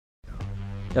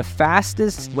The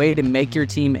fastest way to make your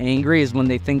team angry is when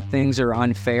they think things are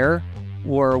unfair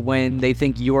or when they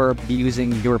think you're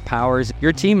abusing your powers.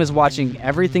 Your team is watching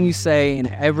everything you say and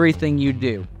everything you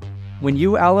do. When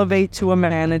you elevate to a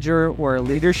manager or a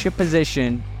leadership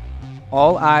position,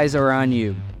 all eyes are on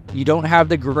you. You don't have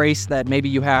the grace that maybe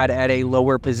you had at a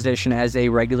lower position as a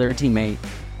regular teammate.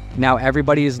 Now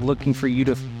everybody is looking for you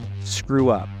to screw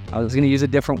up. I was going to use a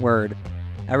different word.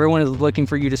 Everyone is looking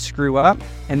for you to screw up,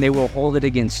 and they will hold it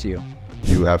against you.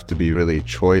 You have to be really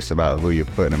choice about who you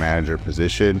put in a manager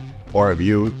position, or if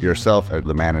you yourself as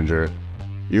the manager,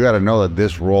 you got to know that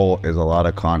this role is a lot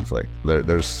of conflict.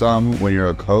 There's some when you're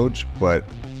a coach, but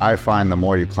I find the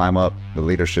more you climb up the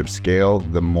leadership scale,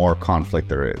 the more conflict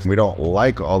there is. We don't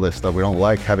like all this stuff. We don't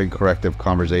like having corrective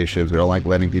conversations. We don't like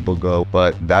letting people go,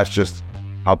 but that's just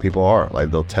how people are. Like,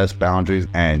 they'll test boundaries,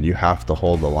 and you have to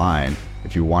hold the line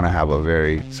if you want to have a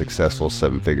very successful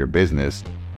 7-figure business.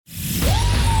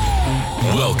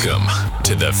 Welcome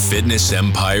to the Fitness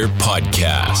Empire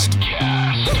Podcast,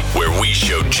 where we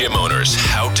show gym owners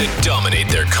how to dominate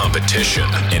their competition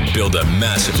and build a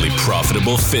massively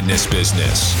profitable fitness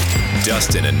business.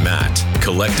 Dustin and Matt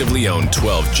collectively own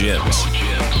 12 gyms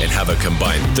and have a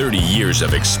combined 30 years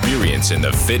of experience in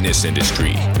the fitness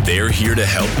industry. They're here to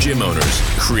help gym owners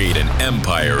create an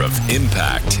empire of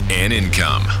impact and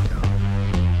income.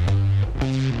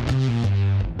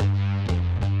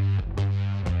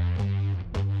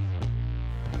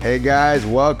 Hey guys,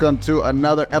 welcome to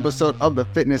another episode of the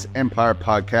Fitness Empire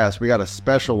Podcast. We got a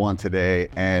special one today,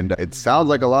 and it sounds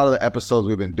like a lot of the episodes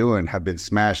we've been doing have been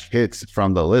smash hits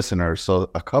from the listeners.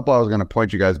 So a couple I was going to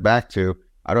point you guys back to.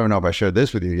 I don't know if I shared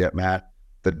this with you yet, Matt.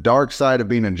 The dark side of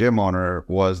being a gym owner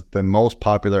was the most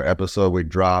popular episode we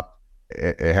dropped.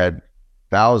 It had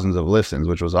thousands of listens,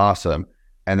 which was awesome.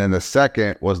 And then the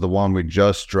second was the one we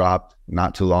just dropped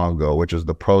not too long ago, which is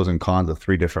the pros and cons of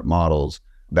 3 different models.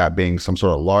 That being some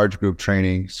sort of large group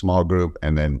training, small group,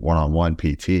 and then one-on-one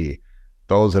PT.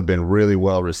 Those have been really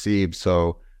well received.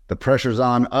 So the pressure's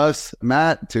on us,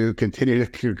 Matt, to continue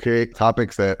to create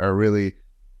topics that are really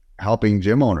helping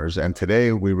gym owners. And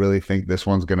today we really think this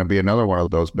one's going to be another one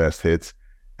of those best hits.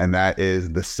 And that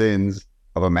is the sins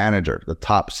of a manager, the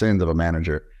top sins of a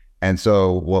manager. And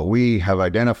so what we have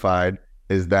identified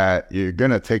is that you're going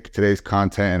to take today's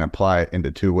content and apply it into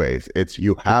 2 ways. It's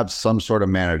you have some sort of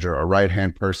manager, a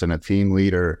right-hand person, a team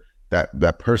leader,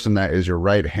 that person that is your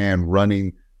right hand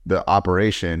running the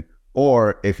operation.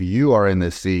 Or if you are in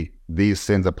this seat, these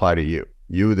sins apply to you.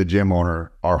 You, the gym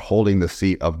owner, are holding the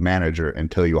seat of manager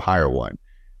until you hire one.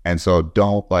 And so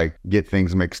don't get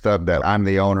things mixed up that I'm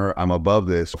the owner, I'm above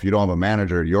this. If you don't have a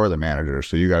manager, you're the manager.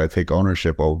 So you got to take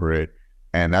ownership over it.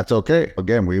 And that's okay.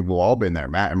 Again, we've all been there.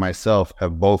 Matt and myself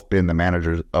have both been the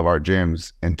managers of our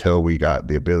gyms until we got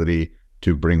the ability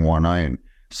to bring one in.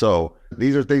 So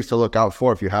these are things to look out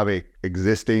for if you have a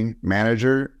existing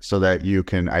manager, so that you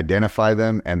can identify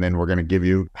them. And then we're going to give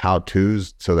you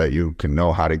how-tos so that you can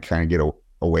know how to kind of get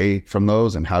away from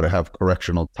those and how to have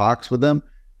correctional talks with them.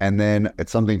 And then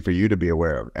it's something for you to be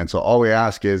aware of. And so all we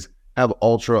ask is have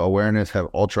ultra awareness, have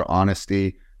ultra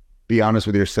honesty. Be honest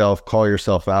with yourself, call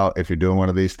yourself out if you're doing one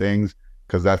of these things,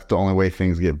 because that's the only way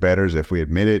things get better is if we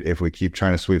admit it. If we keep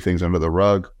trying to sweep things under the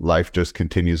rug, life just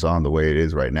continues on the way it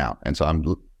is right now. And so I'm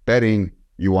betting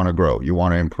you want to grow, you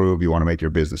want to improve, you want to make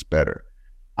your business better.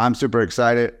 I'm super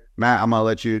excited. Matt, I'm going to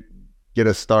let you get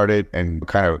us started and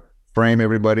kind of frame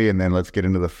everybody, and then let's get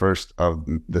into the first of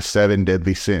the 7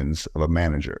 deadly sins of a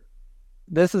manager.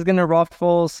 This is going to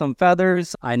ruffle some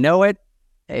feathers. I know it.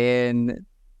 And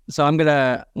so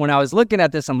when I was looking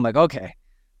at this, I'm like, okay,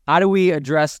 how do we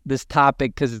address this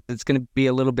topic? Because it's going to be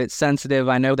a little bit sensitive.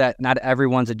 I know that not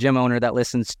everyone's a gym owner that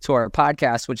listens to our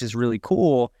podcast, which is really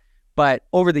cool. But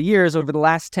over the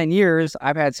last 10 years,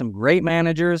 I've had some great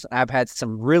managers. I've had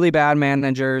some really bad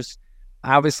managers.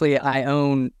 Obviously, I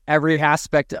own every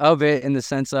aspect of it in the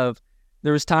sense of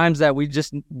there was times that we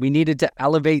needed to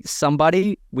elevate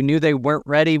somebody. We knew they weren't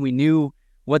ready. We knew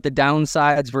what the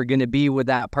downsides were going to be with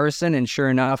that person. And sure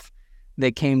enough,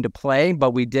 they came to play,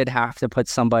 but we did have to put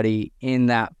somebody in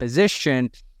that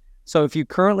position. So if you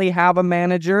currently have a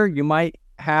manager, you might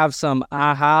have some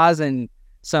ahas and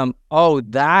some, oh,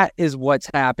 that is what's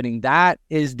happening. That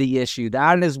is the issue.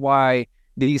 That is why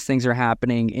these things are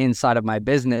happening inside of my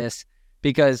business.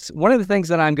 Because one of the things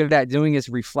that I'm good at doing is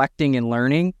reflecting and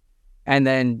learning and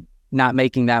then not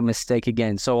making that mistake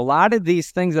again. So a lot of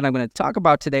these things that I'm going to talk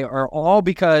about today are all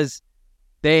because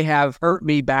they have hurt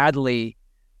me badly.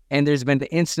 And there's been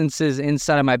the instances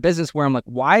inside of my business where I'm like,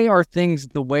 why are things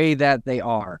the way that they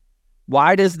are?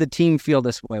 Why does the team feel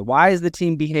this way? Why is the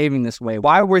team behaving this way?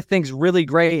 Why were things really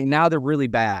great and now they're really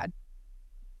bad?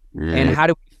 And how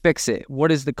do we fix it?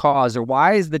 What is the cause? Or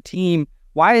why is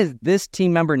this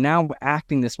team member now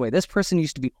acting this way? This person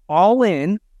used to be all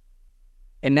in,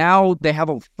 and now they have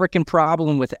a freaking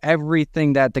problem with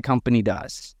everything that the company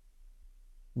does.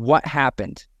 What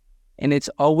happened? And it's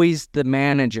always the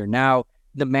manager. Now,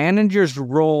 the manager's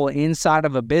role inside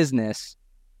of a business,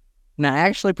 and I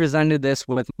actually presented this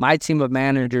with my team of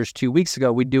managers 2 weeks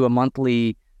ago. We do a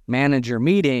monthly manager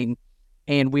meeting,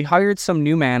 and we hired some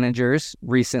new managers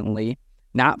recently,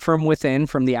 not from within,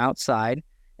 from the outside.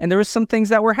 And there were some things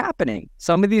that were happening.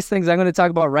 Some of these things I'm going to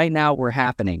talk about right now were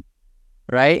happening,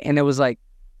 right? And it was like,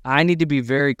 I need to be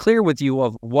very clear with you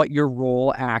of what your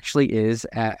role actually is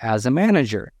as a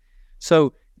manager.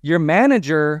 So your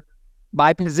manager,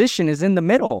 by position, is in the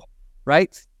middle,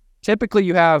 right? Typically,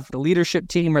 you have the leadership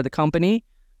team or the company,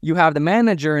 you have the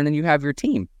manager, and then you have your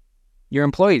team, your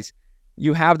employees.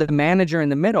 You have the manager in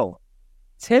the middle.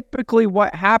 Typically,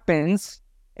 what happens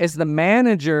is the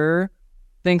manager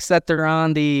thinks that they're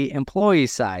on the employee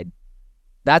side.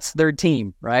 That's their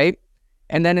team, right?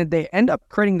 And then they end up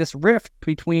creating this rift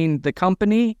between the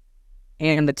company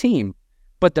and the team.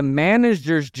 But the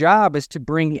manager's job is to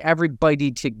bring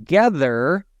everybody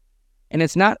together, and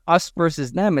it's not us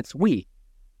versus them, it's we.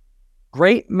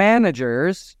 Great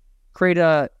managers create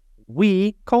a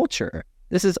we culture.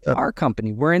 This is our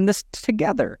company. We're in this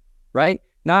together, right?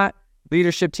 Not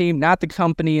leadership team, not the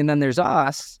company, and then there's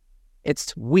us.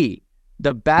 It's we.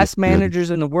 The best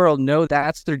managers in the world know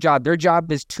that's their job. Their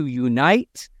job is to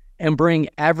unite and bring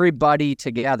everybody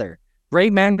together.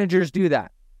 Great managers do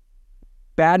that.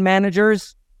 Bad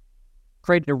managers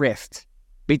create a rift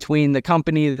between the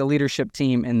company, the leadership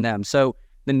team, and them. So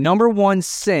the number one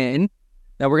sin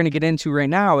that we're going to get into right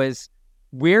now is,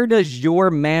 where does your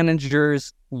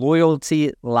manager's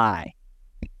loyalty lie?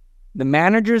 The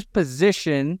manager's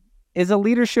position is a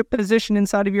leadership position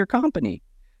inside of your company.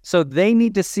 So they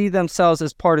need to see themselves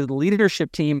as part of the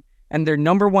leadership team, and their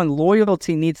number one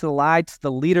loyalty needs to lie to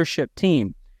the leadership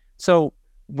team. So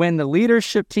when the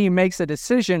leadership team makes a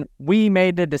decision, we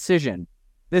made a decision.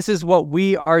 This is what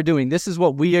we are doing. This is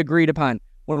what we agreed upon.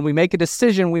 When we make a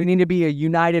decision, we need to be a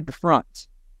united front.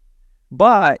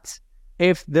 But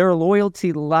if their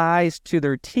loyalty lies to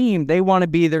their team, they want to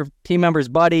be their team member's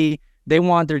buddy. They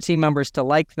want their team members to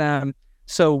like them.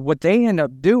 So what they end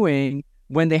up doing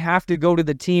when they have to go to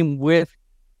the team with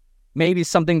maybe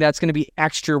something that's going to be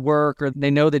extra work, or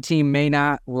they know the team may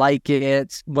not like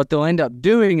it, what they'll end up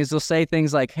doing is they'll say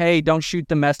things like, hey, don't shoot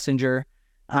the messenger.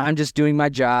 I'm just doing my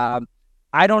job.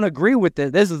 I don't agree with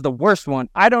this. This is the worst one.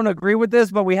 I don't agree with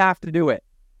this, but we have to do it.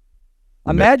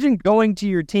 Imagine going to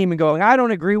your team and going, I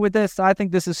don't agree with this. I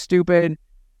think this is stupid,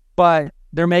 but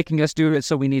they're making us do it,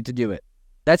 so we need to do it.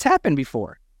 That's happened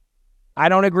before. I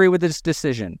don't agree with this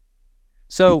decision.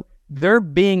 So they're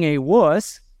being a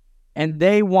wuss, and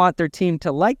they want their team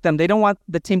to like them. They don't want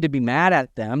the team to be mad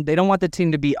at them. They don't want the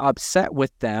team to be upset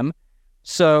with them.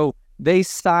 So they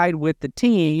side with the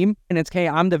team, and it's, hey,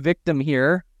 I'm the victim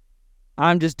here.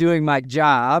 I'm just doing my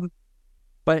job.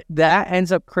 But that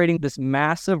ends up creating this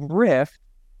massive rift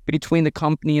between the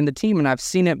company and the team. And I've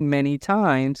seen it many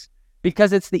times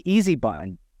because it's the easy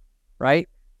button, right?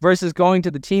 Versus going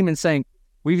to the team and saying,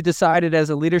 we've decided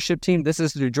as a leadership team, this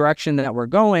is the direction that we're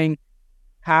going.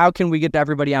 How can we get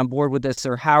everybody on board with this,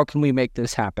 or how can we make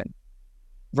this happen?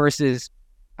 Versus,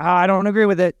 I don't agree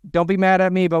with it. Don't be mad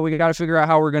at me, but we got to figure out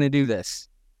how we're going to do this.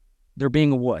 They're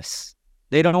being a wuss.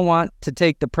 They don't want to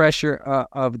take the pressure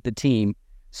of the team.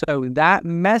 So that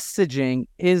messaging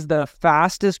is the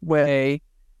fastest way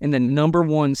and the number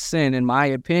one sin, in my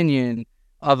opinion,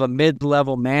 of a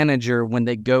mid-level manager when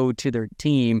they go to their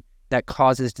team that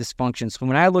causes dysfunction. So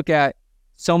when I look at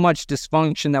so much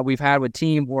dysfunction that we've had with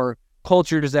team or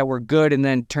cultures that were good and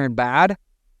then turned bad,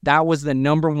 that was the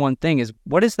number one thing, is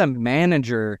what is the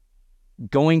manager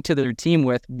going to their team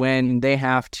with when they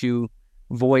have to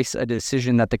voice a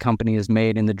decision that the company has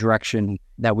made in the direction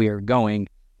that we are going.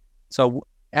 So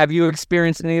have you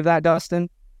experienced any of that, Dustin?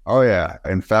 Oh, yeah.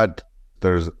 In fact,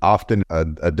 there's often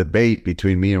a debate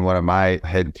between me and one of my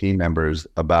head team members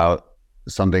about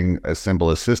something as simple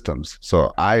as systems.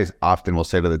 So I often will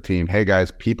say to the team, hey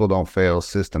guys, people don't fail,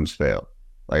 systems fail.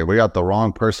 Like, we got the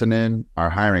wrong person in, our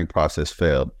hiring process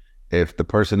failed. If the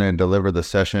person didn't deliver the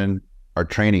session, our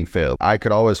training failed. I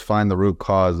could always find the root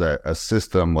cause that a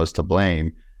system was to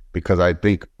blame, because I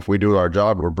think if we do our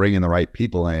job, we're bringing the right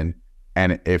people in.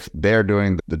 And if they're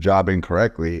doing the job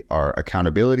incorrectly, our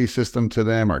accountability system to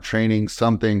them, our training,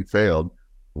 something failed.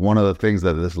 One of the things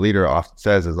that this leader often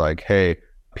says is like, hey,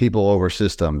 people over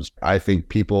systems. I think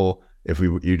people, if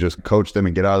you just coach them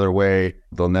and get out of their way,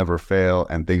 they'll never fail,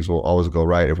 and things will always go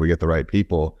right if we get the right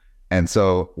people. And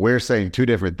so we're saying two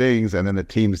different things, and then the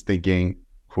team's thinking,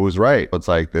 who's right? It's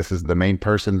like, this is the main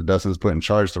person that Dustin's put in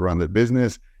charge to run the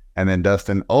business. And then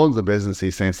Dustin owns the business.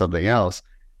 He's saying something else.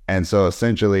 And so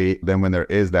essentially, then when there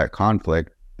is that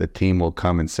conflict, the team will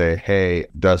come and say, hey,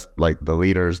 like the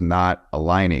leader's not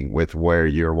aligning with where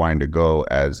you're wanting to go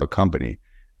as a company.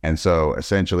 And so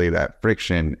essentially that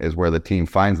friction is where the team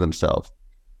finds themselves.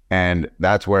 And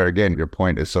that's where, again, your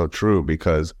point is so true,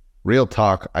 because real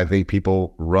talk, I think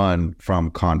people run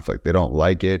from conflict. They don't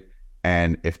like it.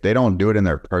 And if they don't do it in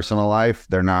their personal life,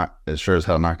 they're not, as sure as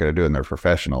hell, not going to do it in their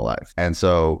professional life. And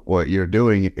so what you're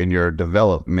doing in your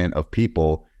development of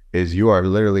people is you are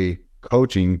literally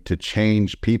coaching to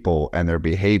change people and their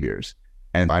behaviors.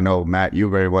 And I know, Matt, you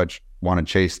very much want to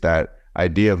chase that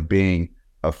idea of being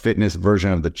a fitness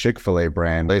version of the Chick-fil-A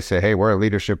brand. They say, hey, we're a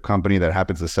leadership company that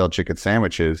happens to sell chicken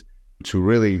sandwiches. To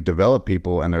really develop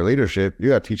people and their leadership, you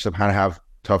got to teach them how to have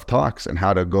tough talks and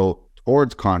how to go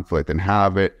towards conflict and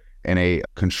have it in a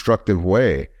constructive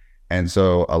way. And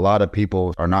so a lot of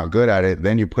people are not good at it.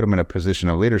 Then you put them in a position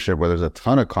of leadership where there's a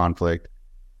ton of conflict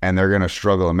and they're going to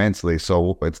struggle immensely.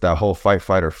 So it's that whole fight,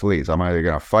 flight, or freeze. I'm either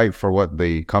going to fight for what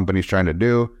the company's trying to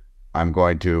do, I'm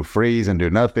going to freeze and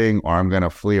do nothing, or I'm going to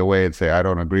flee away and say, I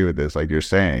don't agree with this, like you're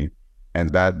saying.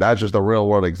 And that's just a real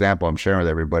world example I'm sharing with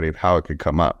everybody of how it could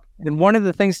come up. And one of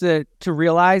the things to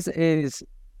realize is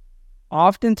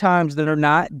oftentimes they're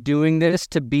not doing this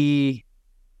to be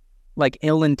like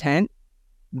ill intent.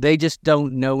 They just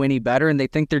don't know any better, and they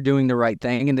think they're doing the right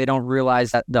thing, and they don't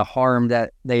realize that the harm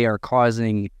that they are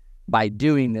causing by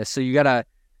doing this. So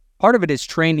part of it is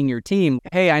training your team.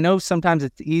 Hey, I know sometimes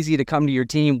it's easy to come to your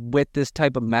team with this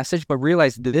type of message, but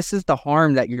realize that this is the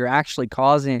harm that you're actually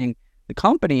causing the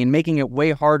company and making it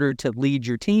way harder to lead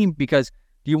your team, because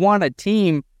you want a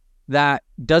team that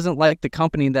doesn't like the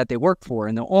company that they work for.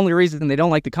 And the only reason they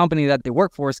don't like the company that they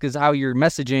work for is because how you're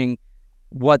messaging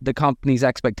what the company's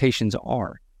expectations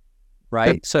are,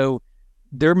 right? Yep. So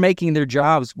they're making their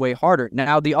jobs way harder.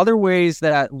 Now, the other ways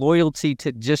that loyalty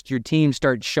to just your team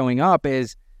starts showing up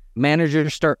is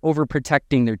managers start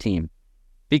overprotecting their team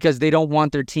because they don't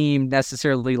want their team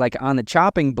necessarily like on the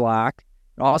chopping block.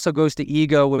 It also goes to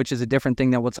ego, which is a different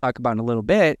thing that we'll talk about in a little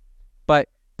bit, but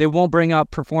they won't bring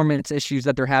up performance issues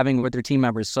that they're having with their team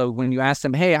members. So when you ask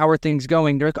them, hey, how are things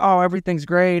going? They're like, oh, everything's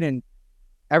great and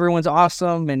everyone's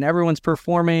awesome and everyone's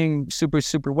performing super,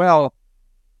 super well.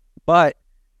 But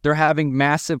they're having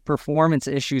massive performance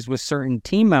issues with certain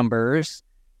team members,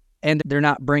 and they're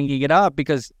not bringing it up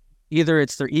because either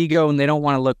it's their ego and they don't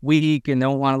want to look weak and they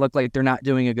don't want to look like they're not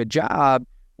doing a good job,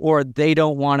 or they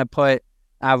don't want to put,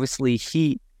 obviously,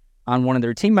 heat on one of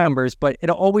their team members. But it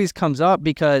always comes up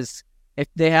because if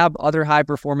they have other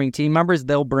high-performing team members,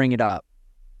 they'll bring it up,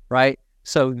 right?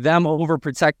 So them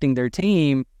overprotecting their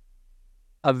team,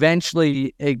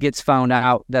 eventually it gets found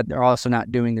out that they're also not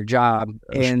doing their job,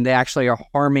 and they actually are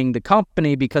harming the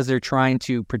company because they're trying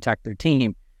to protect their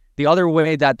team. The other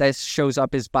way that this shows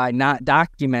up is by not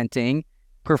documenting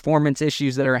performance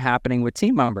issues that are happening with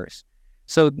team members.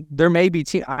 So there may be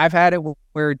I've had it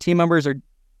where team members are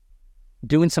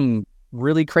doing some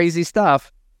really crazy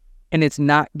stuff and it's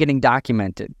not getting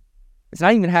documented. It's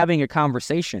not even having a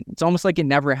conversation. It's almost like it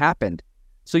never happened.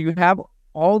 So you have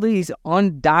all these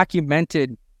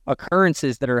undocumented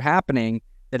occurrences that are happening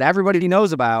that everybody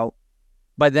knows about,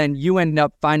 but then you end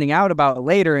up finding out about it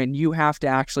later and you have to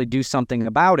actually do something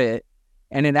about it.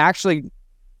 And it actually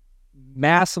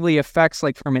massively affects,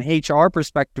 like from an HR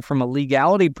perspective, from a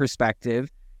legality perspective,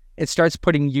 it starts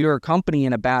putting your company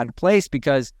in a bad place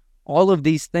because all of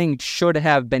these things should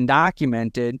have been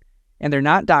documented and they're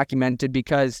not documented,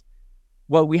 because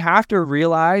what we have to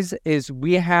realize is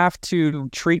we have to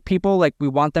treat people like we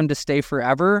want them to stay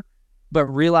forever, but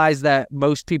realize that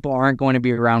most people aren't going to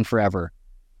be around forever.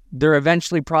 They're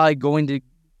eventually probably going to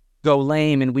go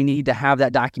lame, and we need to have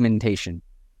that documentation.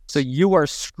 So you are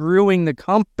screwing the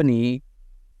company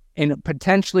and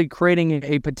potentially creating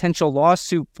a potential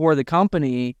lawsuit for the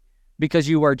company because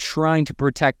you are trying to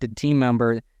protect a team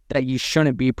member that you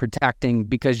shouldn't be protecting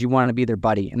because you want to be their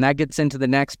buddy. And that gets into the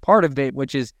next part of it,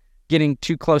 which is getting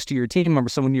too close to your team member.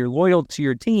 So when you're loyal to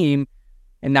your team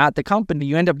and not the company,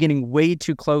 you end up getting way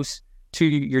too close to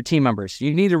your team members.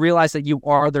 You need to realize that you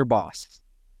are their boss.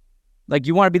 Like,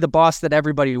 you want to be the boss that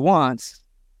everybody wants,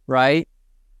 right?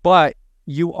 But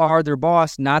you are their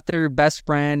boss, not their best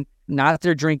friend, not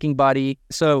their drinking buddy.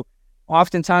 So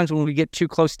oftentimes when we get too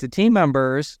close to team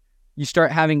members, you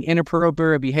start having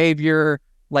inappropriate behavior,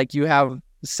 like you have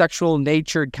sexual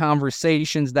natured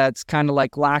conversations that's kind of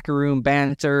like locker room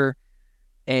banter,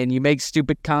 and you make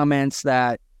stupid comments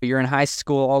that you're in high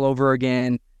school all over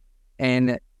again.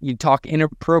 And you talk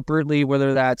inappropriately,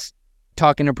 whether that's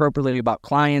talking inappropriately about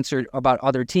clients or about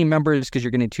other team members because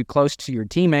you're getting too close to your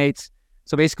teammates.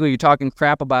 So basically you're talking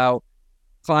crap about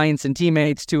clients and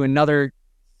teammates to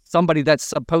somebody that's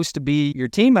supposed to be your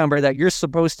team member that you're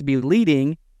supposed to be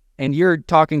leading, and you're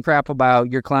talking crap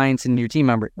about your clients and your team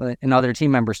member and other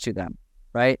team members to them,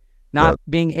 right? Not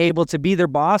being able to be their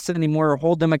boss anymore or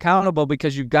hold them accountable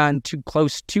because you've gotten too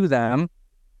close to them.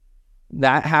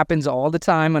 That happens all the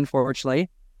time, unfortunately.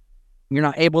 You're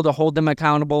not able to hold them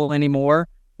accountable anymore,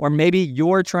 or maybe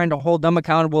you're trying to hold them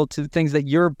accountable to things that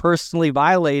you're personally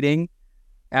violating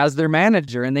as their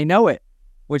manager, and they know it,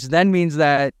 which then means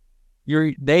that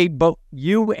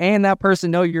you and that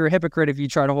person know you're a hypocrite if you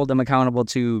try to hold them accountable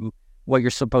to what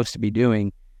you're supposed to be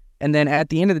doing. And then at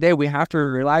the end of the day, we have to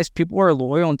realize people are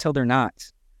loyal until they're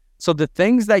not. So the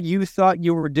things that you thought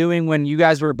you were doing when you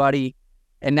guys were a buddy,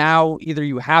 and now either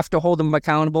you have to hold them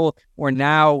accountable, or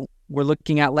now we're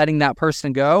looking at letting that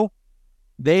person go,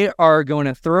 they are going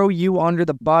to throw you under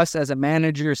the bus as a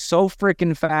manager so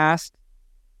freaking fast.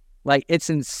 Like, it's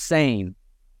insane.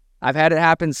 I've had it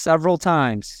happen several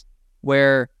times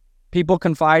where people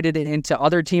confided into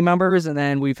other team members, and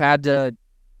then we've had to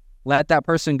let that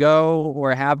person go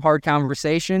or have hard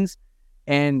conversations.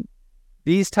 And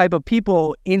these type of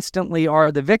people instantly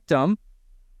are the victim,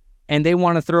 and they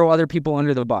want to throw other people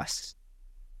under the bus,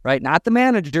 right? Not the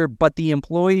manager, but the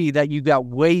employee that you got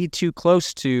way too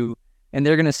close to, and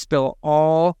they're going to spill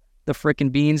all the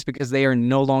freaking beans because they are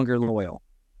no longer loyal.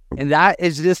 And that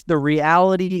is just the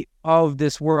reality of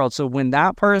this world. So when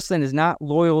that person is not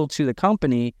loyal to the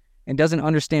company and doesn't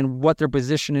understand what their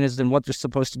position is and what they're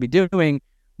supposed to be doing,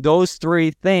 those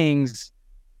three things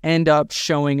end up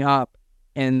showing up,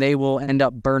 and they will end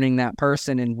up burning that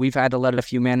person. And we've had to let a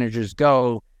few managers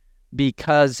go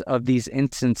because of these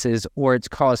instances, or it's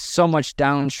caused so much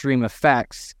downstream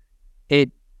effects.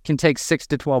 It can take 6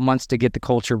 to 12 months to get the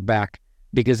culture back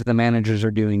because the managers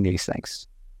are doing these things.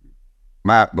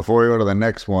 Matt, before we go to the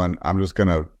next one, I'm just going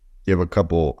to give a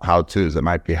couple how-tos that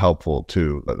might be helpful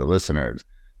to the listeners.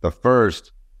 The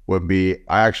first would be,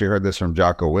 I actually heard this from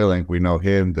Jocko Willink. We know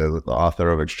him, the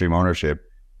author of Extreme Ownership.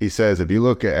 He says, if you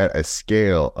look at a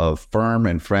scale of firm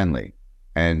and friendly,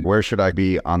 and where should I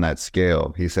be on that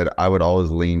scale? He said, I would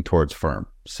always lean towards firm,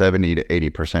 70 to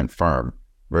 80% firm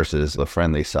versus the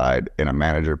friendly side in a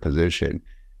manager position.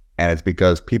 And it's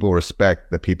because people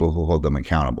respect the people who hold them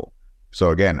accountable. So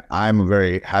again, I'm a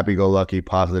very happy-go-lucky,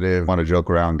 positive, want to joke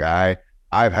around guy.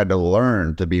 I've had to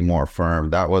learn to be more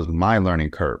firm. That was my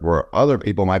learning curve, where other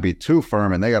people might be too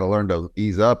firm and they got to learn to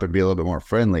ease up and be a little bit more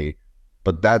friendly.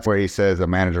 But that's where he says a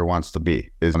manager wants to be,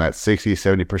 is in that 60,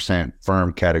 70%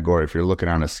 firm category if you're looking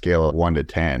on a scale of 1 to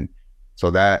 10.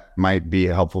 So that might be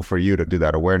helpful for you to do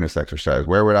that awareness exercise.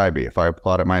 Where would I be? If I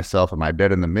plotted myself, am I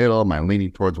dead in the middle? Am I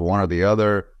leaning towards one or the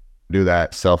other? Do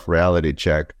that self-reality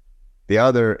check. The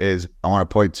other is, I want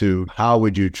to point to, how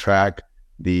would you track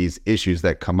these issues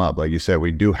that come up? Like you said,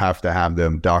 we do have to have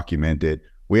them documented.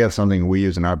 We have something we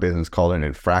use in our business called an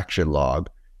infraction log.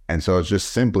 And so it's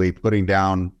just simply putting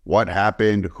down what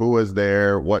happened, who was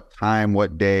there, what time,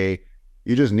 what day.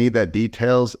 You just need that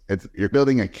details. You're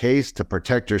building a case to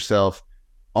protect yourself,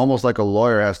 almost like a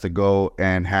lawyer has to go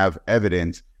and have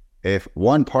evidence. If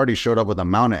one party showed up with a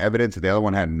mountain of evidence and the other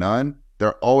one had none,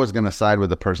 they're always going to side with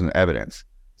the person's evidence.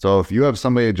 So if you have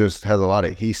somebody that just has a lot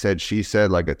of he said, she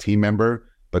said, like a team member,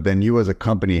 but then you as a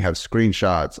company have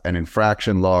screenshots and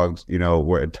infraction logs,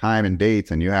 where time and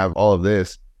dates, and you have all of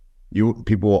this,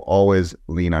 people will always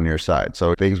lean on your side.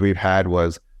 So things we've had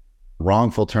was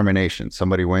wrongful termination.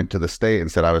 Somebody went to the state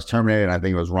and said, I was terminated and I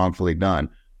think it was wrongfully done.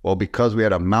 Well, because we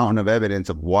had a mountain of evidence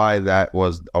of why that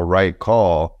was a right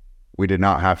call, we did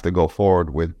not have to go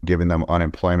forward with giving them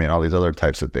unemployment, all these other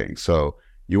types of things. So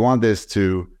you want this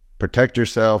to protect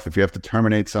yourself. If you have to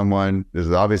terminate someone, this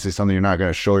is obviously something you're not going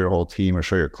to show your whole team or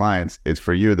show your clients. It's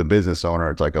for you, the business owner.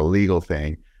 It's like a legal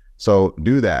thing. So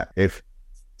do that. If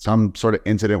some sort of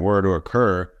incident were to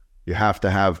occur, you have to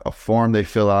have a form they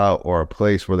fill out or a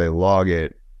place where they log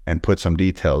it and put some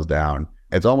details down.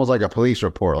 It's almost like a police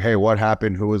report. Hey, what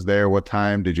happened? Who was there? What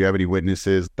time? Did you have any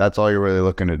witnesses? That's all you're really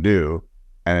looking to do.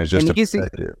 And it's just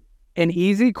an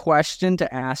easy question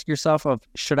to ask yourself of,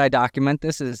 should I document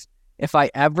this, is, if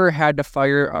I ever had to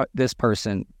fire this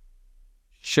person,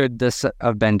 should this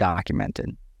have been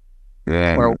documented?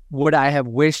 Yeah. Or would I have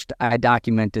wished I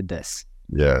documented this?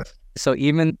 Yes. So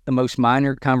even the most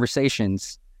minor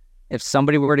conversations, if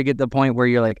somebody were to get to the point where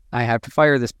you're like, I have to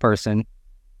fire this person,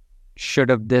 should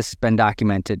have this been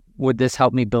documented? Would this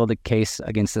help me build a case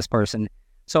against this person?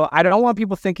 So I don't want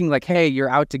people thinking like, hey, you're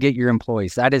out to get your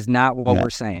employees. That is not what we're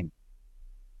saying.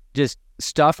 Just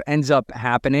stuff ends up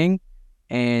happening,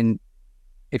 and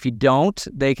if you don't,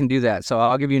 they can do that. So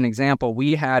I'll give you an example.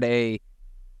 We had a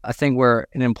thing where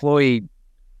an employee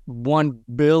 1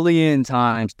 billion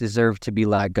times deserved to be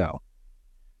let go.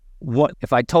 What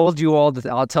if I told you all that?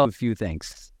 I'll tell a few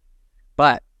things,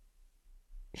 but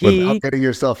without getting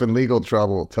yourself in legal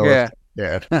trouble, tell us.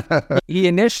 Yeah. He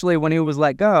initially, when he was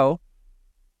let go,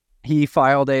 he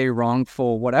filed a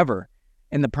wrongful whatever.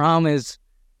 And the problem is,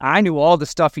 I knew all the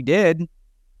stuff he did.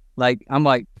 Like, I'm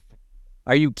like,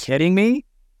 are you kidding me?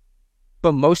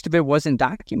 But most of it wasn't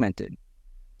documented.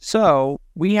 So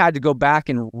we had to go back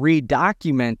and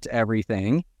redocument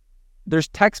everything. There's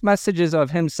text messages of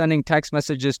him sending text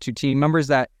messages to team members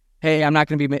that, hey, I'm not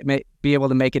going to be able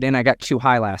to make it in. I got too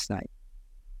high last night.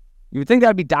 You would think that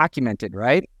would be documented,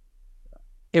 right?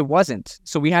 It wasn't.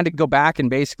 So we had to go back and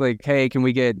basically, hey, can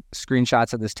we get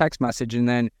screenshots of this text message? And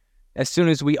then as soon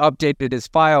as we updated his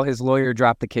file, his lawyer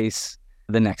dropped the case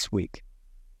the next week.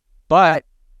 But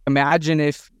imagine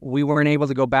if we weren't able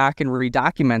to go back and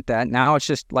redocument that. Now it's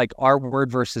just like our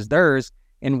word versus theirs.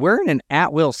 And we're in an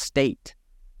at-will state.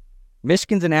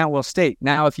 Michigan's an at-will state.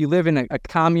 Now, if you live in a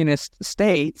communist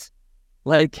state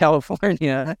like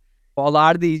California, a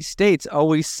lot of these states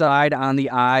always side on the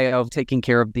eye of taking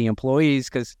care of the employees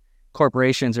because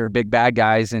corporations are big bad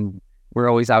guys and we're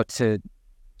always out to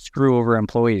screw over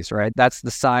employees, right? That's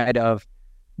the side of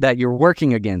that you're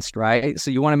working against, right? So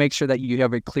you want to make sure that you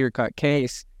have a clear-cut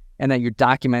case and that you're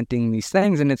documenting these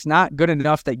things. And it's not good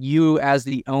enough that you as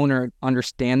the owner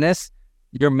understand this.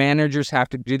 Your managers have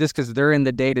to do this because they're in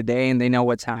the day-to-day and they know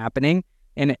what's happening.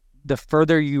 And the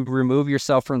further you remove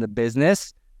yourself from the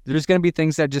business, there's going to be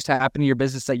things that just happen in your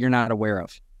business that you're not aware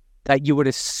of, that you would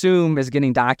assume is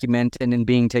getting documented and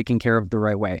being taken care of the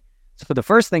right way. So the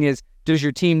first thing is, does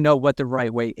your team know what the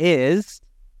right way is?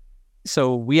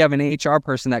 So we have an HR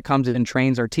person that comes in and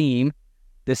trains our team.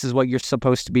 This is what you're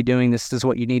supposed to be doing. This is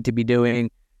what you need to be doing.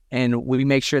 And we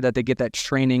make sure that they get that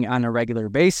training on a regular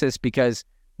basis because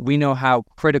we know how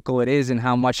critical it is and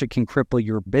how much it can cripple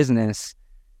your business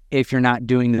if you're not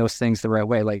doing those things the right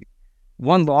way. Like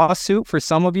one lawsuit for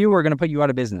some of you are going to put you out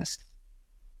of business.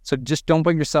 So just don't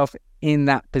put yourself in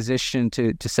that position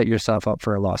to set yourself up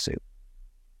for a lawsuit.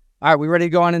 All right, we ready to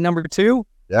go on to number 2?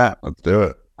 Yeah, let's do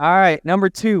it. All right,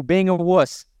 number 2, being a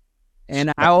wuss.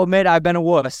 And I'll admit I've been a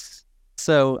wuss.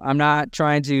 So I'm not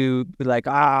trying to be like,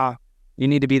 you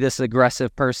need to be this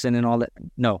aggressive person and all that.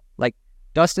 No, like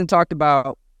Dustin talked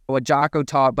about what Jocko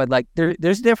taught, but like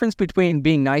there's a difference between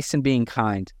being nice and being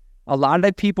kind. A lot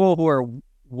of people who are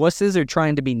wusses are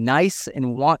trying to be nice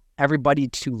and want everybody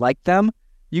to like them.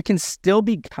 You can still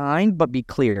be kind, but be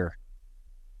clear,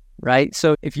 right?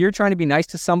 So if you're trying to be nice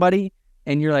to somebody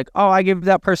and you're like, oh, I give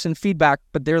that person feedback,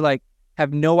 but they're like,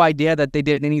 have no idea that they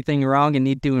did anything wrong and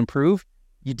need to improve,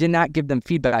 you did not give them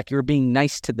feedback. You were being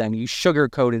nice to them. You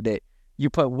sugarcoated it. You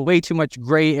put way too much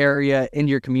gray area in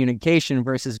your communication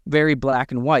versus very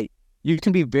black and white. You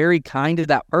can be very kind to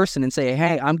that person and say,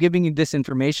 hey, I'm giving you this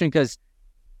information because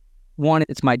one,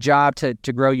 it's my job to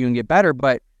grow you and get better,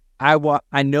 but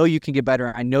I know you can get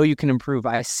better. I know you can improve.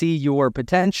 I see your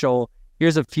potential.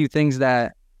 Here's a few things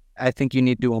that I think you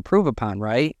need to improve upon,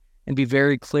 right? And be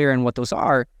very clear in what those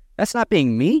are. That's not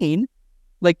being mean.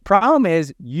 Like, problem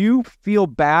is you feel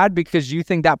bad because you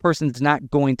think that person's not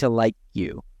going to like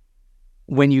you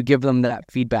when you give them that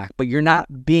feedback, but you're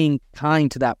not being kind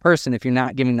to that person if you're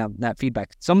not giving them that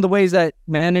feedback. Some of the ways that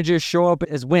managers show up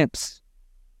as wimps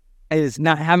is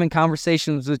not having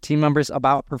conversations with team members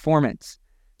about performance.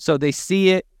 So they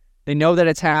see it, they know that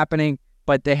it's happening,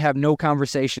 but they have no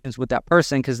conversations with that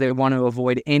person because they want to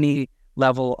avoid any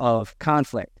level of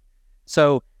conflict.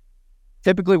 So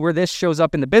typically where this shows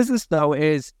up in the business, though,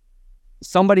 is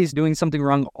somebody's doing something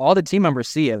wrong. All the team members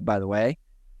see it, by the way.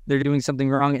 They're doing something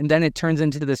wrong. And then it turns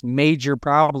into this major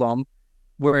problem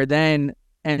where then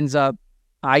ends up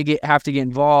have to get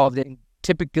involved and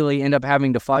typically end up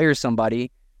having to fire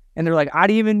somebody. And they're like, I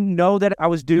didn't even know that I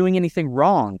was doing anything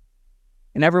wrong.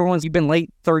 And you've been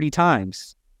late 30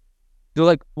 times. They're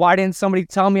like, why didn't somebody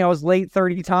tell me I was late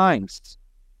 30 times?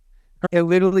 It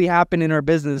literally happened in our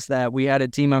business that we had a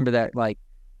team member that, like,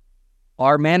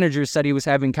 our manager said he was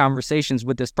having conversations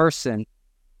with this person,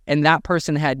 and that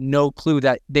person had no clue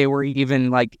that they were even,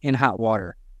 like, in hot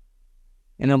water.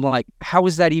 And I'm like, how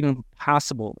is that even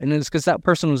possible? And it's because that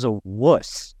person was a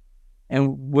wuss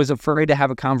and was afraid to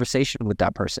have a conversation with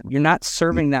that person. You're not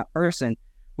serving that person.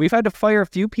 We've had to fire a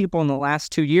few people in the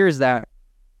last 2 years that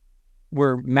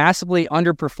were massively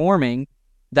underperforming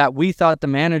that we thought the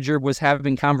manager was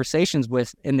having conversations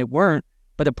with, and they weren't,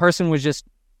 but the person was just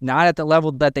not at the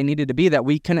level that they needed to be, that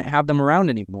we couldn't have them around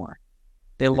anymore.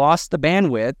 They lost the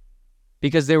bandwidth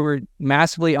because they were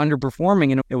massively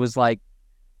underperforming, and it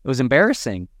was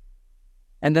embarrassing.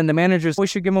 And then the managers, we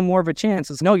should give them more of a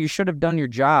chance. It's, no, you should have done your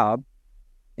job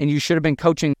and you should have been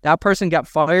coaching. That person got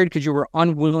fired because you were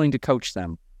unwilling to coach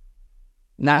them.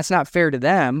 And that's not fair to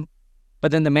them.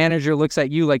 But then the manager looks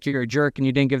at you like you're a jerk and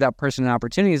you didn't give that person an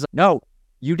opportunity. He's like, no,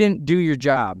 you didn't do your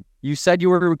job. You said you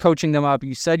were coaching them up.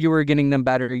 You said you were getting them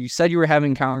better. You said you were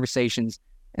having conversations,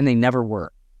 and they never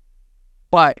were.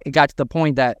 But it got to the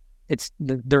point that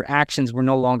their actions were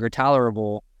no longer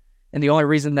tolerable. And the only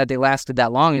reason that they lasted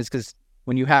that long is because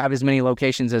when you have as many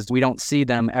locations as we don't see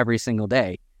them every single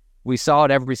day, we saw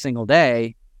it every single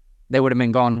day, they would have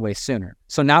been gone way sooner.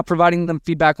 So not providing them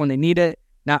feedback when they need it,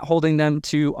 not holding them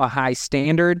to a high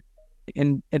standard,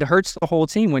 and it hurts the whole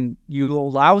team. When you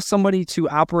allow somebody to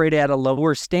operate at a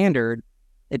lower standard,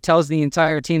 it tells the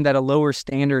entire team that a lower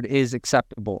standard is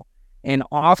acceptable. And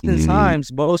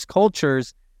oftentimes, most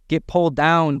cultures get pulled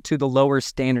down to the lower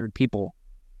standard people.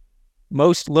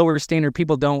 Most lower standard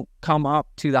people don't come up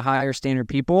to the higher standard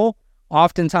people.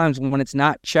 Oftentimes, when it's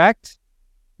not checked,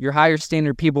 your higher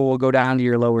standard people will go down to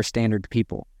your lower standard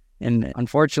people. And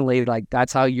unfortunately, like,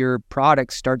 that's how your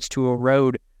product starts to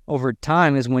erode over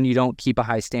time, is when you don't keep a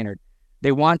high standard.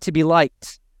 They want to be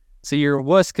liked. So you're a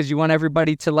wuss because you want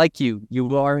everybody to like you.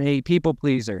 You are a people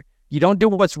pleaser. You don't do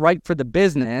what's right for the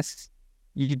business.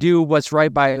 You do what's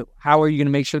right by how are you going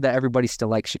to make sure that everybody still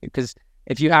likes you? Because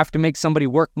if you have to make somebody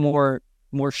work more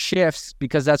shifts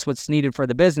because that's what's needed for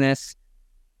the business,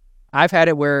 I've had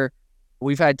it where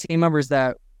we've had team members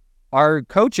that our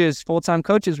coaches, full-time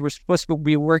coaches, were supposed to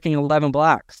be working 11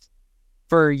 blocks.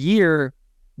 For a year,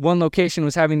 one location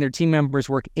was having their team members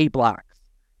work 8 blocks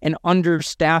and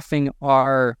understaffing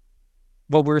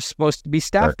what we're supposed to be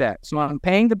staffed at. So I'm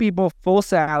paying the people full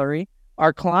salary.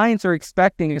 Our clients are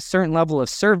expecting a certain level of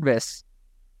service.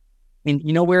 And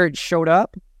you know where it showed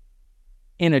up?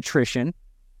 In attrition.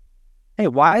 Hey,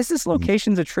 why is this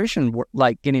location's attrition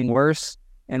getting worse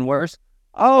and worse?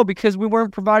 Oh, because we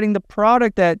weren't providing the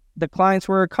product that the clients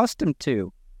were accustomed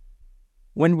to.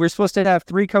 When we're supposed to have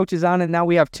 3 coaches on and now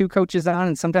we have 2 coaches on,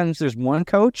 and sometimes there's 1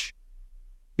 coach,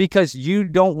 because you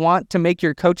don't want to make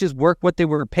your coaches work what they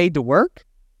were paid to work?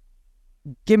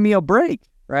 Give me a break,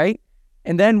 right?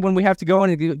 And then when we have to go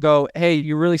in and go, hey,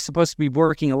 you're really supposed to be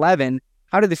working 11,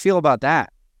 how do they feel about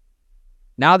that?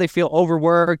 Now they feel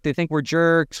overworked. They think we're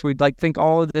jerks. We'd think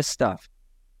all of this stuff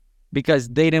because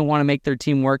they didn't want to make their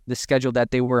team work the schedule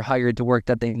that they were hired to work,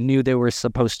 that they knew they were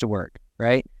supposed to work,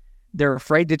 right? They're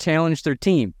afraid to challenge their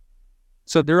team.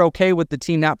 So they're okay with the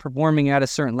team not performing at a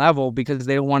certain level because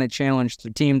they don't want to challenge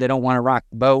their team. They don't want to rock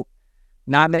the boat.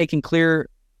 Not making clear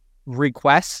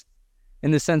requests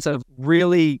in the sense of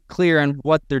really clear on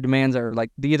what their demands are. Like,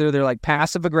 either they're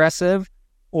passive aggressive,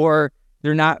 or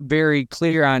they're not very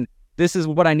clear on, this is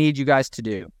what I need you guys to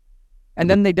do. And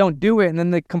then they don't do it, and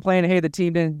then they complain, hey, the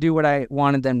team didn't do what I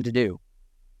wanted them to do.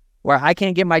 Or I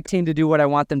can't get my team to do what I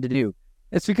want them to do.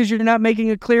 It's because you're not making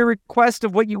a clear request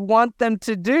of what you want them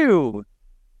to do.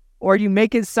 Or you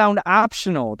make it sound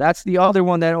optional. That's the other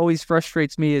one that always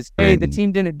frustrates me is, hey, the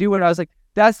team didn't do it. I was like,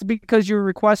 that's because your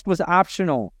request was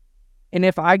optional. And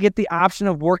if I get the option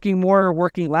of working more or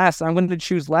working less, I'm going to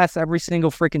choose less every single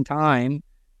freaking time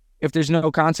if there's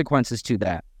no consequences to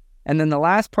that. And then the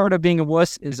last part of being a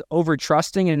wuss is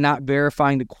over-trusting and not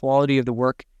verifying the quality of the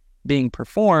work being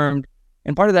performed.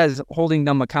 And part of that is holding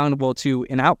them accountable to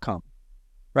an outcome,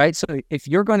 right? So if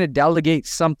you're going to delegate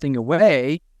something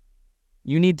away,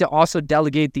 you need to also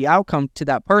delegate the outcome to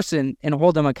that person and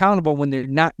hold them accountable when they're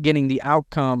not getting the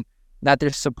outcome that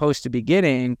they're supposed to be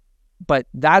getting. But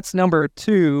that's number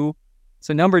 2.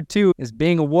 So number 2 is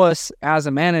being a wuss as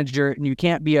a manager, and you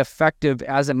can't be effective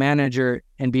as a manager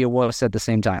and be a wuss at the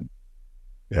same time.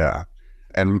 Yeah.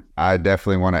 And I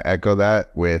definitely want to echo that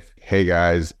with, hey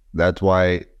guys, that's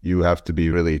why you have to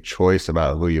be really choice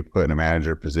about who you put in a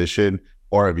manager position,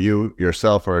 or if you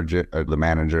yourself are the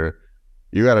manager,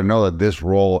 you got to know that this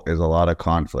role is a lot of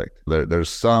conflict. There's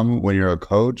some when you're a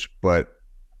coach, but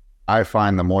I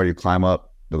find the more you climb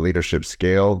up the leadership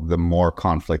scale, the more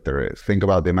conflict there is. Think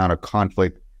about the amount of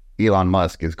conflict Elon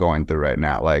Musk is going through right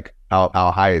now. Like, how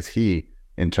high is he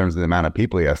in terms of the amount of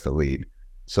people he has to lead?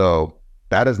 So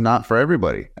that is not for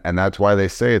everybody. And that's why they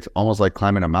say it's almost like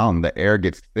climbing a mountain. The air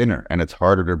gets thinner and it's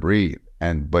harder to breathe.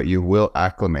 But you will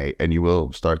acclimate and you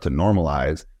will start to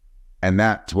normalize. And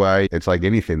that's why it's like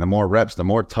anything. The more reps, the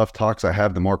more tough talks I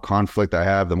have, the more conflict I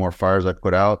have, the more fires I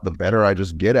put out, the better I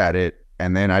just get at it.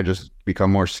 And then I just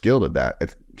become more skilled at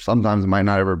that. Sometimes it might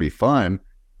not ever be fun,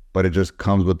 but it just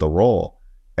comes with the role.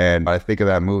 And I think of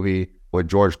that movie, with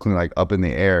George Clooney, like Up in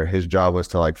the Air, his job was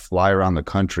to like fly around the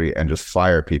country and just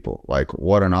fire people. Like,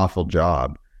 what an awful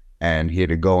job. And he had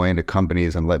to go into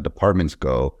companies and let departments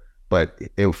go. But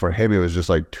for him, it was just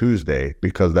like Tuesday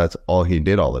because that's all he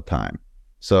did all the time.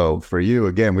 So for you,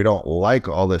 again, we don't like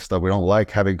all this stuff. We don't like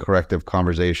having corrective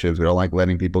conversations. We don't like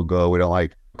letting people go. We don't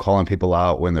like calling people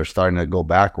out when they're starting to go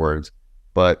backwards.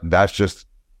 But that's just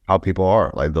how people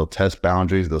are. Like, they'll test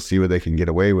boundaries. They'll see what they can get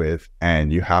away with.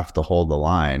 And you have to hold the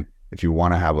line if you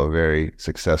want to have a very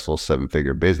successful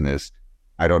 7-figure business.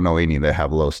 I don't know any that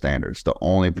have low standards. The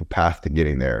only path to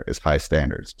getting there is high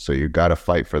standards. So you got to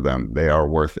fight for them. They are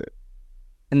worth it.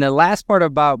 And the last part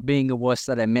about being a wuss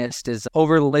that I missed is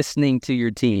over listening to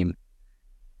your team.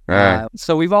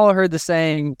 So we've all heard the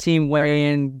saying, team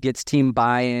weigh-in gets team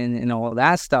buy-in and all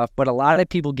that stuff. But a lot of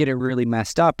people get it really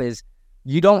messed up is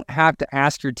you don't have to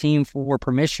ask your team for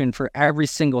permission for every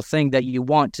single thing that you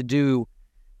want to do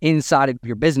inside of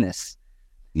your business.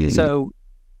 So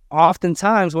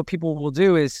oftentimes what people will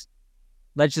do is,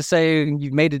 let's just say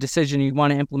you've made a decision, you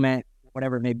want to implement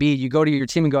whatever it may be. You go to your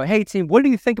team and go, hey team, what do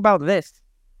you think about this?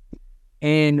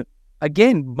 And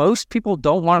again, most people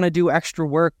don't want to do extra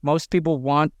work. Most people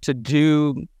want to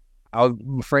do,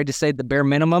 I'm afraid to say, the bare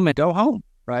minimum and go home,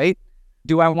 right?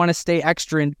 Do I want to stay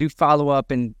extra and do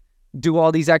follow-up and do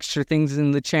all these extra things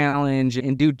in the challenge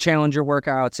and do challenger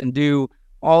workouts and do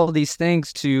all of these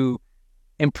things to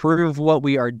improve what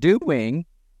we are doing?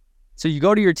 So you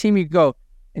go to your team, you go,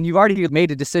 and you've already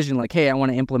made a decision like, hey, I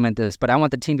want to implement this, but I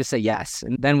want the team to say yes,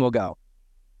 and then we'll go.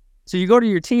 So you go to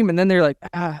your team and then they're like,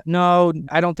 no,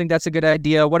 I don't think that's a good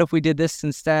idea. What if we did this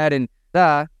instead? And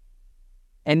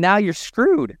now you're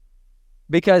screwed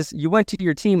because you went to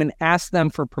your team and asked them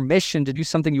for permission to do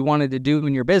something you wanted to do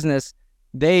in your business.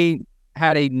 They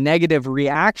had a negative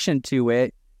reaction to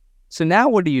it. So now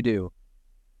what do?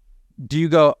 Do you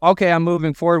go, okay, I'm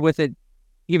moving forward with it,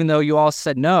 even though you all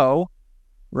said no,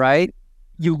 right?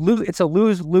 You lose. It's a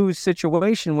lose-lose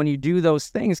situation when you do those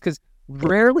things, because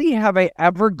rarely have I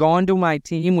ever gone to my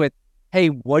team with, hey,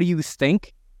 what do you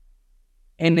think?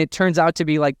 And it turns out to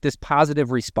be like this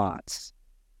positive response.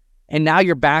 And now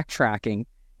you're backtracking.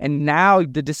 And now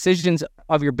the decisions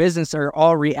of your business are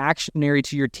all reactionary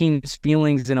to your team's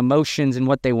feelings and emotions and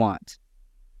what they want,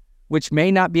 which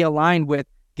may not be aligned with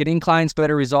getting clients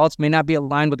better results, may not be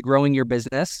aligned with growing your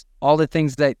business, all the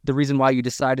things that the reason why you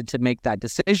decided to make that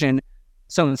decision.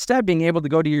 So instead, being able to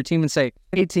go to your team and say,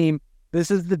 hey, team, this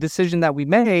is the decision that we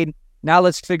made. Now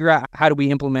let's figure out how do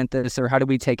we implement this, or how do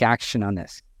we take action on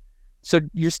this? So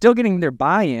you're still getting their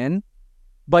buy-in,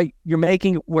 but you're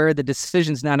making it where the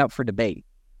decision's not up for debate.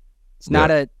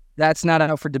 That's not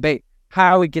up for debate.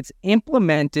 How it gets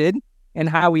implemented and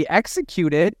how we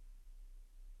execute it,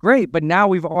 great. But now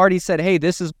we've already said, hey,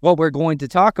 this is what we're going to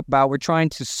talk about. We're trying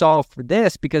to solve for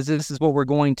this because this is what we're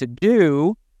going to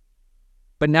do.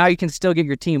 But now you can still get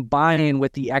your team buy-in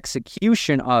with the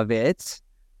execution of it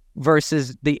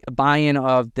versus the buy-in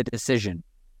of the decision.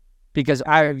 Because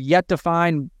I have yet to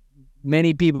find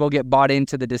many people get bought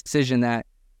into the decision that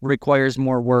requires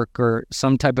more work or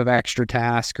some type of extra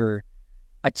task or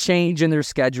a change in their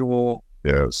schedule.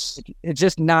 Yes. It's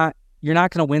just not, you're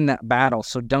not going to win that battle.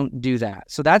 So don't do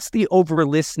that. So that's the over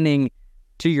listening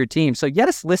to your team. So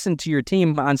yes, listen to your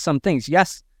team on some things.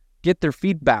 Yes, get their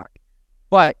feedback.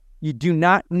 But you do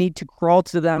not need to crawl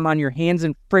to them on your hands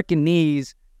and freaking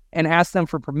knees and ask them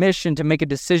for permission to make a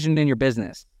decision in your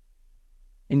business.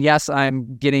 And yes,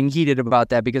 I'm getting heated about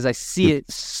that because I see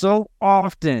it so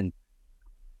often.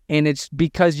 And it's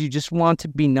because you just want to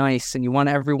be nice and you want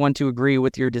everyone to agree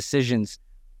with your decisions.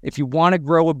 If you want to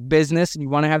grow a business and you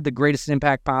want to have the greatest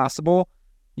impact possible,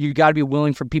 you got to be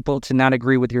willing for people to not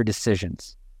agree with your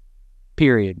decisions.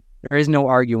 Period. There is no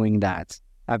arguing that.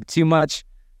 I have too much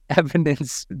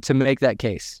evidence to make that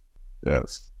case.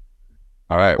 Yes.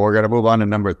 All right. We're going to move on to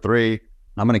number 3.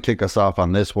 I'm going to kick us off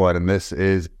on this one, and this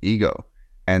is ego.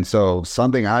 And so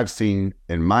something I've seen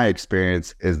in my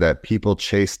experience is that people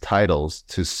chase titles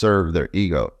to serve their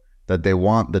ego, that they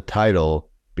want the title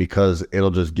because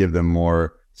it'll just give them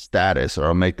more status or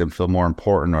it'll make them feel more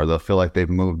important, or they'll feel like they've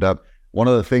moved up. One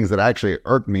of the things that actually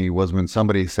irked me was when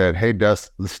somebody said, hey,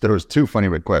 Dust, there was 2 funny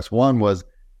requests. One was,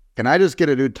 can I just get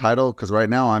a new title? Because right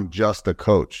now I'm just a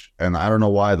coach. And I don't know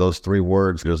why those 3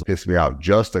 words just piss me out.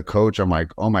 Just a coach. I'm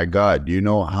like, oh my God, do you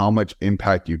know how much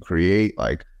impact you create?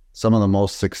 Like, some of the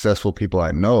most successful people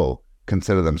I know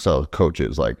consider themselves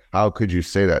coaches. Like, how could you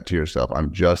say that to yourself?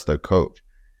 I'm just a coach.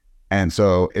 And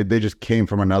so they just came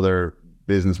from another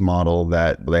business model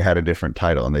that they had a different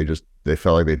title, and they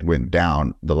felt like they went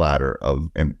down the ladder of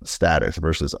status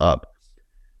versus up.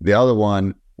 The other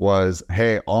one was,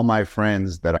 hey, all my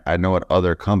friends that I know at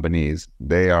other companies,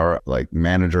 they are like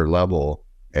manager level,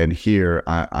 and here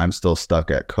I'm still stuck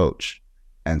at coach.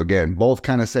 And again, both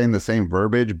kind of saying the same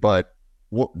verbiage, but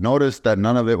notice that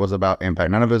none of it was about impact.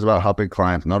 None of it was about helping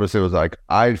clients. Notice it was like,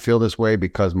 I feel this way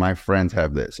because my friends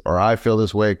have this, or I feel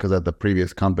this way because at the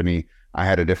previous company, I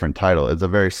had a different title. It's a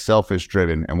very selfish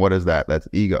driven. And what is that? That's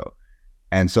ego.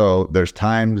 And so there's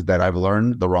times that I've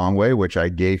learned the wrong way, which I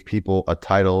gave people a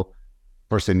title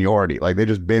for seniority. Like they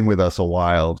just been with us a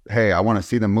while. Hey, I want to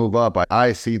see them move up.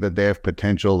 I see that they have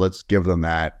potential. Let's give them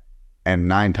that. And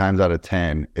 9 times out of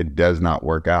 10, it does not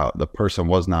work out. The person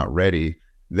was not ready.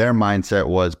 Their mindset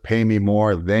was pay me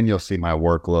more, then you'll see my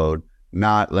workload.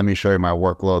 Not let me show you my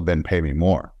workload, then pay me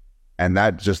more. And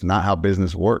that's just not how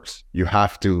business works. You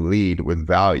have to lead with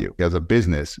value. As a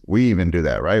business, we even do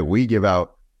that, right? We give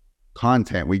out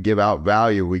content, we give out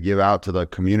value, we give out to the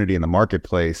community and the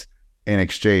marketplace in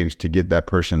exchange to get that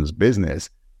person's business.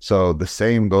 So the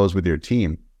same goes with your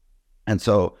team. And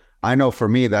so I know for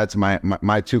me, that's my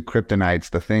two kryptonites,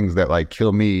 the things that like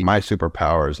kill me, my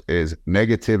superpowers is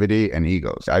negativity and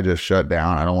egos. I just shut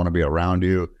down. I don't want to be around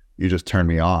you. You just turn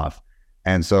me off.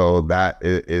 And so that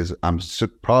is I'm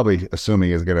probably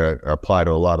assuming is going to apply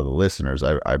to a lot of the listeners.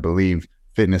 I believe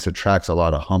fitness attracts a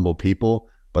lot of humble people,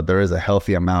 but there is a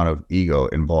healthy amount of ego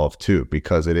involved too,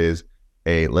 because it is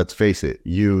a, let's face it,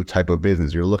 you type of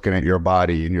business. You're looking at your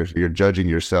body and you're judging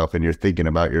yourself and you're thinking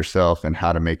about yourself and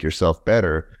how to make yourself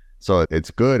better. So it's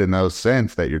good in those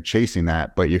sense that you're chasing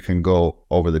that, but you can go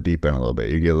over the deep end a little bit.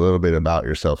 You get a little bit about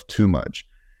yourself too much.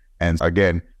 And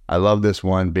again, I love this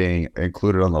one being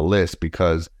included on the list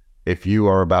because if you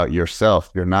are about yourself,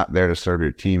 you're not there to serve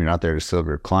your team. You're not there to serve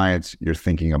your clients. You're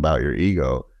thinking about your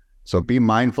ego. So be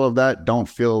mindful of that. Don't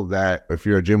feel that if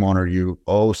you're a gym owner, you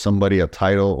owe somebody a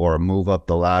title or a move up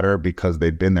the ladder because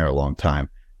they've been there a long time.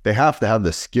 They have to have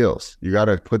the skills. You got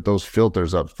to put those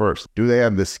filters up first. Do they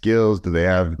have the skills? Do they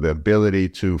have the ability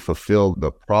to fulfill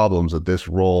the problems that this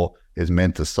role is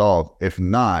meant to solve? If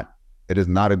not, it is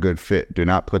not a good fit. Do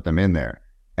not put them in there.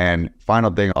 And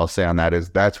final thing I'll say on that is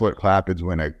that's what happens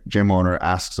when a gym owner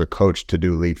asks a coach to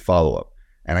do lead follow-up.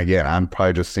 And again, I'm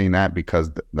probably just seeing that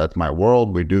because that's my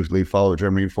world. We do lead follow-up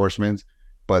gym reinforcements,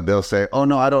 but they'll say, oh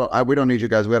no, we don't need you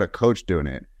guys. We had a coach doing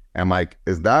it. And like,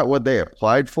 is that what they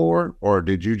applied for? Or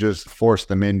did you just force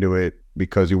them into it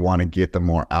because you want to get them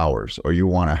more hours or you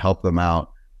want to help them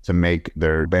out to make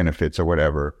their benefits or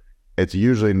whatever? It's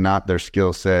usually not their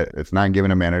skill set. It's not giving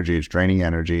them energy. It's draining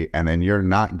energy. And then you're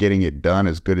not getting it done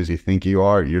as good as you think you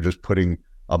are. You're just putting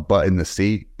a butt in the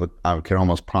seat, but I can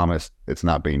almost promise it's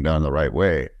not being done the right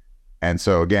way. And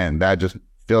so again, that just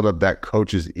filled up that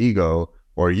coach's ego,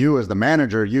 or you as the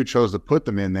manager, you chose to put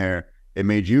them in there. It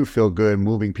made you feel good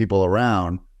moving people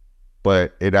around,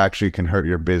 but it actually can hurt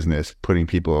your business putting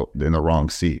people in the wrong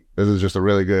seat. This is just a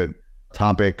really good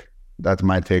topic. That's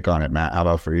my take on it, Matt. How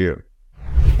about for you?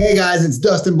 Hey guys, it's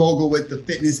Dustin Bogle with the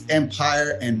Fitness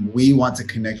Empire, and we want to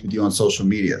connect with you on social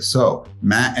media. So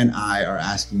Matt and I are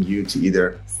asking you to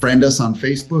either friend us on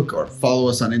Facebook or follow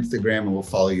us on Instagram, and we'll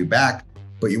follow you back.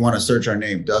 But you want to search our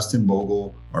name, Dustin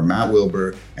Bogle or Matt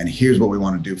Wilbur, and here's what we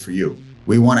want to do for you.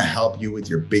 We want to help you with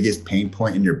your biggest pain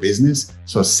point in your business.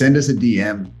 So send us a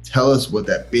DM, tell us what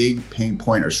that big pain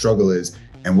point or struggle is,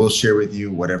 and we'll share with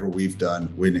you whatever we've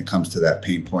done when it comes to that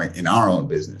pain point in our own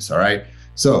business. All right.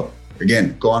 So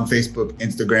again, go on Facebook,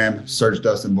 Instagram, search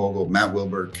Dustin Bogle, Matt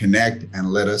Wilbur, connect,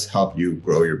 and let us help you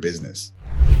grow your business.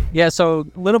 Yeah, so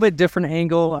a little bit different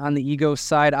angle on the ego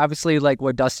side. Obviously, like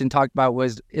what Dustin talked about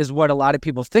is what a lot of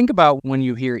people think about when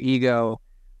you hear ego.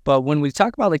 But when we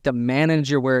talk about like the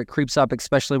manager, where it creeps up,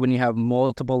 especially when you have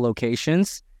multiple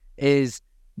locations, is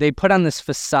they put on this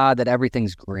facade that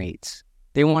everything's great.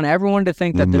 They want everyone to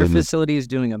think that their facility is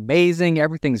doing amazing.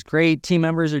 Everything's great. Team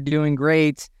members are doing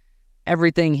great.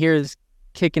 Everything here is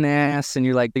kicking ass. And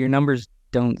you're like, your numbers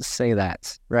don't say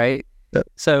that, right? Yep.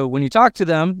 So when you talk to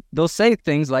them, they'll say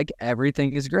things like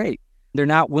everything is great. They're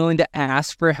not willing to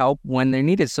ask for help when they're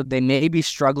needed. So they may be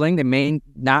struggling. They may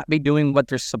not be doing what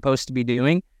they're supposed to be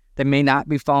doing. They may not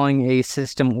be following a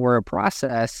system or a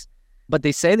process, but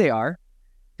they say they are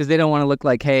because they don't want to look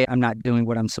like, hey, I'm not doing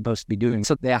what I'm supposed to be doing.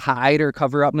 So they hide or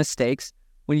cover up mistakes.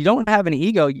 When you don't have an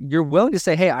ego, you're willing to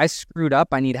say, hey, I screwed up,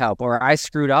 I need help, or I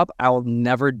screwed up, I will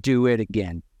never do it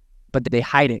again. But they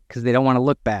hide it because they don't want to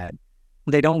look bad.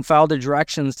 They don't follow the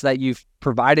directions that you've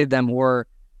provided them, or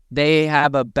they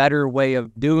have a better way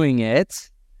of doing it.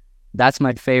 That's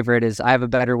my favorite, is I have a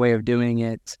better way of doing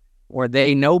it, or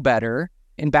they know better.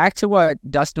 And back to what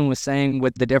Dustin was saying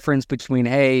with the difference between,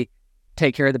 hey,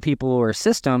 take care of the people or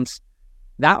systems,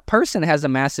 that person has a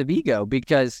massive ego,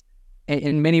 because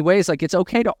in many ways, like, it's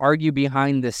okay to argue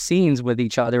behind the scenes with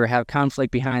each other, have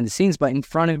conflict behind the scenes, but in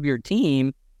front of your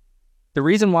team, the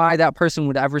reason why that person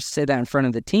would ever say that in front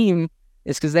of the team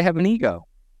is because they have an ego,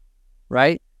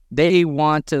 right? They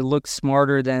want to look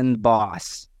smarter than the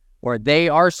boss, or they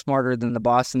are smarter than the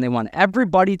boss, and they want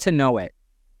everybody to know it.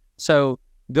 So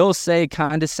they'll say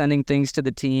condescending things to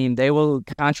the team. They will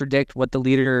contradict what the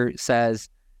leader says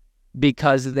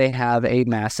because they have a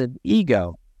massive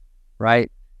ego, right?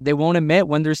 They won't admit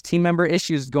when there's team member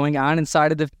issues going on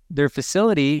inside of their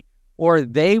facility, or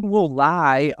they will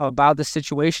lie about the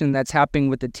situation that's happening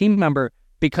with the team member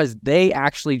because they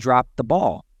actually dropped the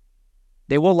ball.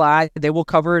 They will lie. They will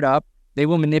cover it up. They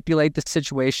will manipulate the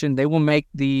situation. They will make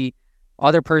the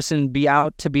other person be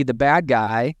out to be the bad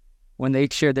guy when they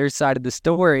share their side of the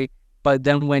story. But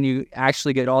then when you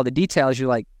actually get all the details, you're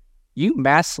like, you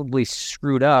massively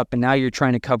screwed up, and now you're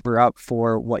trying to cover up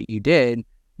for what you did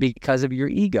because of your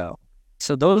ego.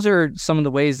 So those are some of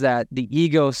the ways that the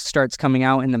ego starts coming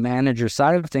out in the manager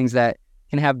side of things that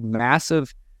can have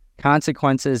massive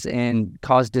consequences and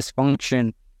cause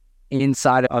dysfunction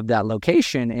inside of that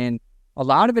location. And a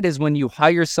lot of it is when you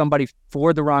hire somebody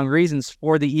for the wrong reasons,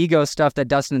 for the ego stuff that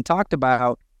Dustin talked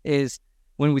about. Is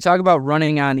when we talk about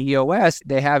running on EOS,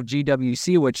 they have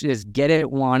GWC, which is get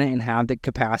it, want it, and have the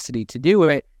capacity to do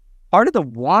it. Part of the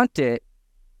want it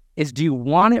is, do you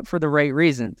want it for the right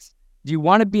reasons? Do you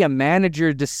want to be a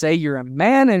manager to say you're a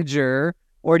manager,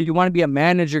 or do you want to be a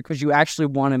manager because you actually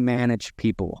want to manage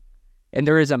people? And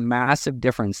there is a massive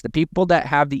difference. The people that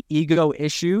have the ego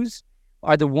issues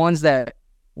are the ones that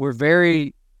were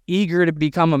very eager to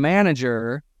become a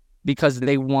manager because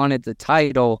they wanted the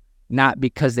title, not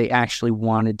because they actually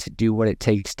wanted to do what it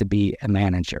takes to be a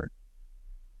manager.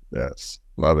 Yes,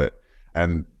 love it.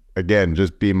 And again,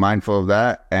 just be mindful of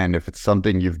that. And if it's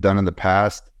something you've done in the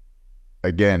past,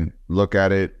 again, look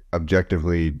at it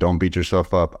objectively. Don't beat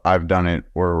yourself up. I've done it.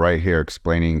 We're right here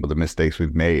explaining the mistakes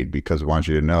we've made because we want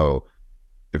you to know,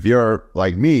 if you're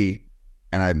like me,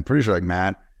 and I'm pretty sure like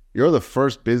Matt, you're the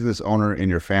first business owner in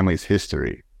your family's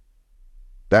history.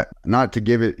 That, not to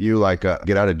give it you like a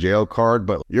get out of jail card,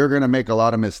 but you're going to make a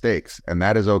lot of mistakes, and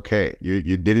that is okay. You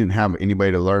didn't have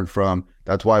anybody to learn from.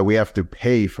 That's why we have to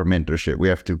pay for mentorship. We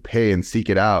have to pay and seek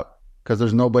it out because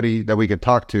there's nobody that we could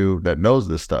talk to that knows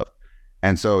this stuff.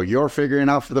 And so you're figuring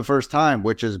out for the first time,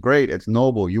 which is great. It's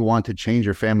noble. You want to change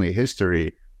your family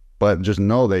history, but just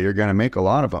know that you're going to make a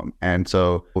lot of them. And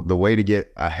so the way to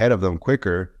get ahead of them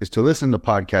quicker is to listen to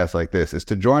podcasts like this, is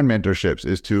to join mentorships,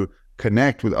 is to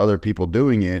connect with other people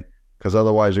doing it, because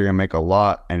otherwise you're going to make a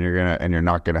lot and you're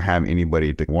not going to have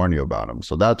anybody to warn you about them.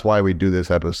 So that's why we do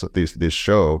this episode, this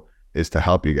show, is to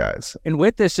help you guys. And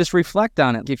with this, just reflect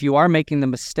on it. If you are making the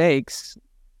mistakes,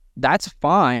 that's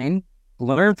fine.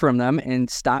 Learn from them and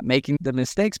stop making the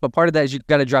mistakes. But part of that is you've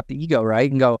got to drop the ego, right?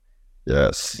 And go,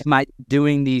 yes, am I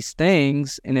doing these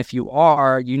things? And if you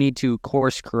are, you need to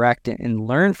course correct it and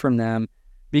learn from them,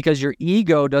 because your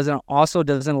ego doesn't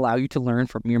allow you to learn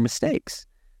from your mistakes.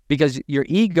 Because your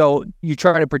ego, you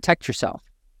try to protect yourself.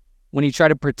 When you try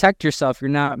to protect yourself, you're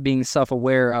not being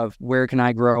self-aware of where can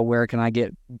I grow, where can I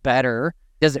get better?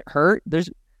 Does it hurt?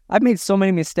 I've made so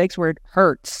many mistakes where it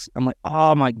hurts. I'm like,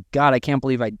 oh my God, I can't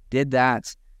believe I did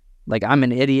that. Like, I'm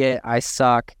an idiot. I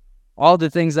suck. All the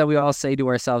things that we all say to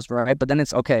ourselves, right? But then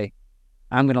it's okay.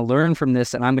 I'm going to learn from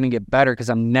this and I'm going to get better because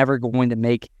I'm never going to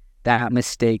make that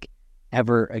mistake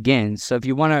ever again. So if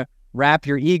you want to wrap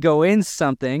your ego in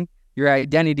something, your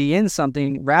identity in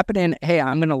something, wrap it in, hey,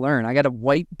 I'm going to learn. I got a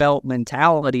white belt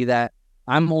mentality that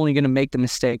I'm only going to make the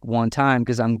mistake one time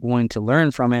because I'm going to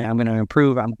learn from it. I'm going to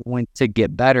improve. I'm going to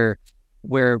get better.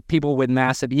 Where people with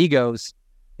massive egos,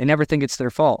 they never think it's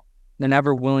their fault. They're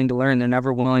never willing to learn. They're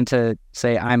never willing to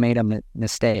say, I made a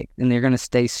mistake. And they're going to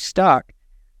stay stuck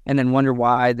and then wonder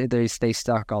why they stay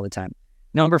stuck all the time.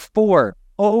 Number 4,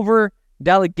 over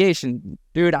delegation.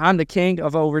 Dude, I'm the king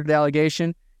of over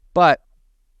delegation, but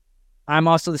I'm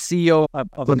also the CEO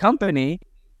of a company.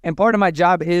 And part of my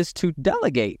job is to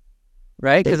delegate,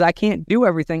 right? Because I can't do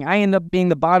everything. I end up being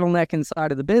the bottleneck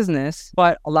inside of the business.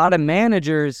 But a lot of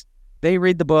managers, they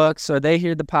read the books or they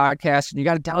hear the podcast, and you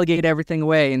got to delegate everything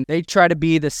away. And they try to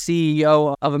be the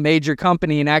CEO of a major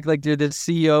company and act like they're the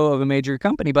CEO of a major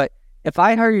company. But if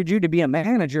I hired you to be a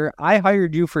manager, I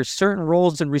hired you for certain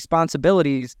roles and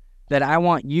responsibilities that I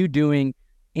want you doing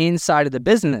inside of the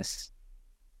business.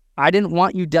 I didn't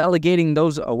want you delegating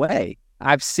those away.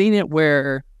 I've seen it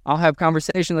where I'll have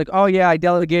conversations like, oh yeah, I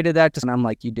delegated that. And I'm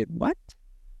like, you did what?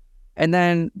 And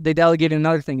then they delegate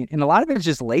another thing. And a lot of it is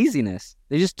just laziness.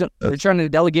 They're trying to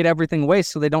delegate everything away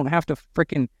so they don't have to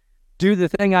freaking do the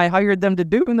thing I hired them to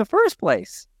do in the first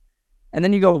place. And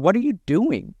then you go, what are you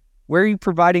doing? Where are you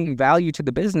providing value to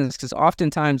the business? Because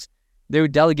oftentimes they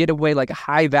would delegate away like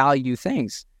high value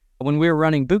things. When we were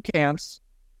running boot camps,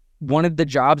 one of the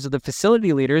jobs of the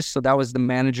facility leaders, so that was the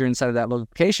manager inside of that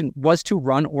location, was to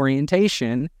run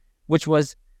orientation, which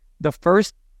was the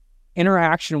first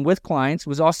interaction with clients,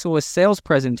 was also a sales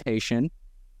presentation.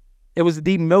 It was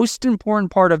the most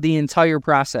important part of the entire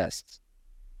process.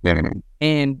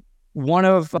 And one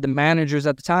of the managers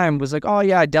at the time was like, oh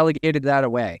yeah, I delegated that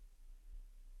away.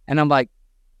 And I'm like,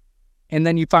 and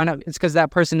then you find out it's because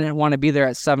that person didn't want to be there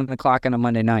at 7:00 on a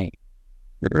Monday night.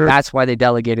 That's why they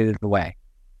delegated it away.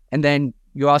 And then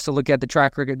you also look at the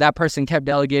track record. That person kept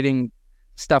delegating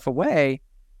stuff away.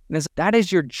 And that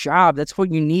is your job. That's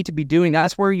what you need to be doing.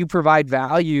 That's where you provide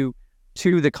value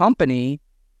to the company.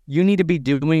 You need to be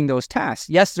doing those tasks.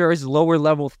 Yes, there is lower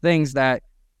level things that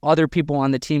other people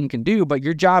on the team can do, but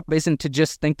your job isn't to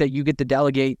just think that you get to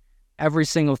delegate every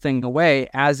single thing away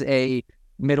as a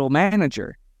middle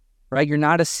manager, right? You're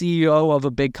not a CEO of a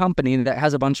big company that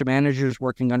has a bunch of managers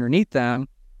working underneath them,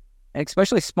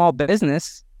 especially small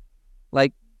business.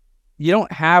 Like, you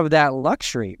don't have that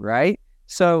luxury, right?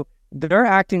 So they're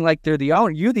acting like they're the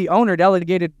owner. You, the owner,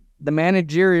 delegated the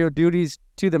managerial duties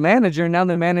to the manager. Now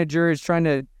the manager is trying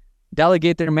to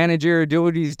delegate their managerial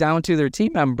duties down to their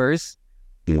team members.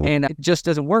 And it just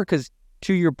doesn't work, because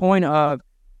to your point of,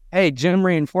 hey, gym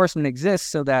reinforcement exists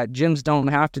so that gyms don't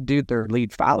have to do their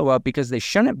lead follow-up because they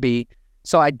shouldn't be.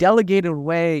 So I delegated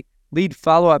away lead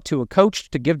follow-up to a coach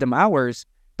to give them hours,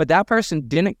 but that person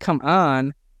didn't come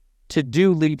on to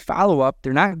do lead follow-up.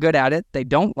 They're not good at it. They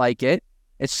don't like it.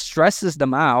 It stresses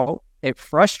them out. It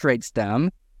frustrates them.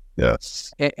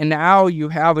 Yes. And now you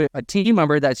have a team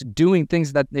member that's doing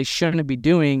things that they shouldn't be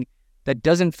doing, that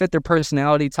doesn't fit their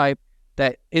personality type,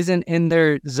 that isn't in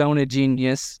their zone of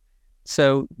genius.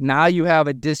 So now you have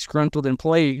a disgruntled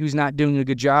employee who's not doing a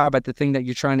good job at the thing that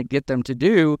you're trying to get them to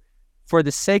do for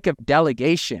the sake of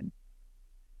delegation.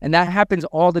 And that happens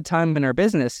all the time in our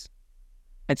business.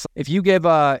 It's if you give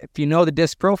if you know the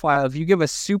DISC profile, if you give a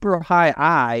super high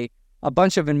I a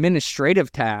bunch of administrative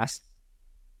tasks,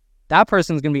 that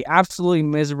person's going to be absolutely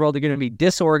miserable. They're going to be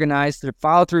disorganized. Their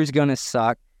follow through is going to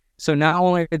suck. So not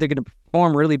only are they going to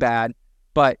perform really bad,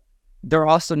 but they're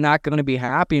also not going to be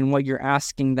happy in what you're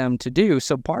asking them to do.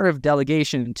 So part of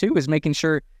delegation too is making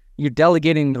sure you're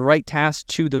delegating the right tasks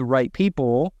to the right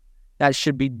people that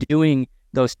should be doing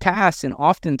those tasks. And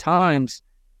oftentimes,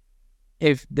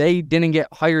 if they didn't get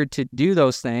hired to do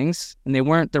those things and they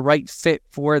weren't the right fit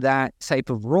for that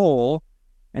type of role,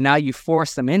 and now you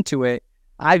force them into it,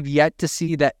 I've yet to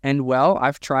see that end well.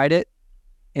 I've tried it,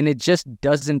 and it just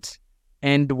doesn't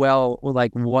end well,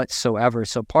 like, whatsoever.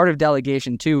 So part of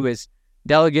delegation too is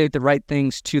delegate the right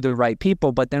things to the right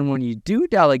people. But then when you do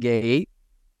delegate,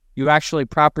 you actually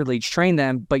properly train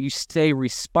them, but you stay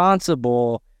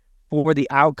responsible for the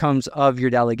outcomes of your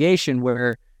delegation.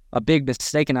 Where a big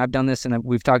mistake, and I've done this and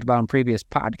we've talked about in previous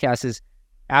podcasts, is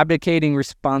abdicating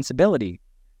responsibility.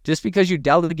 Just because you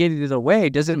delegated it away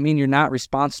doesn't mean you're not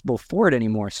responsible for it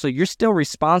anymore. So you're still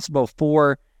responsible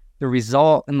for the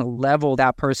result and the level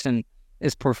that person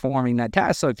is performing that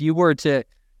task. So if you were to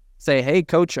say, hey,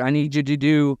 coach, I need you to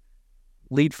do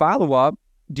lead follow-up,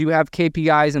 do you have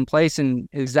KPIs in place, and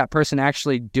is that person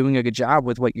actually doing a good job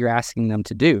with what you're asking them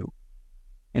to do?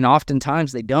 And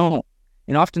oftentimes they don't.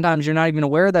 And oftentimes you're not even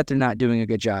aware that they're not doing a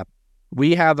good job.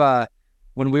 We have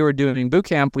when we were doing boot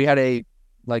camp, we had a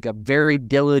very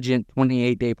diligent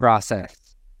 28-day process.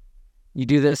 You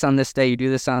do this on this day, you do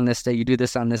this on this day, you do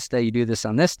this on this day, you do this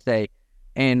on this day.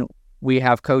 And we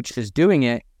have coaches doing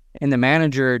it, and the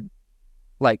manager,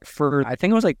 for I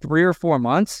think it was 3 or 4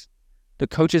 months, the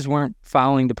coaches weren't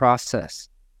following the process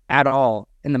at all,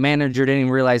 and the manager didn't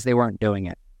even realize they weren't doing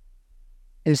it.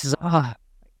 And it's just,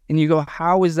 and you go,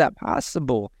 how is that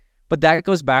possible? But that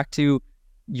goes back to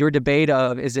your debate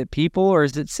of, is it people or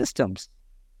is it systems?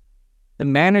 The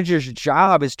manager's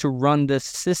job is to run the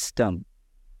system.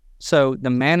 So the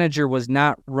manager was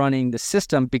not running the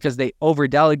system because they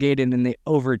over-delegated and they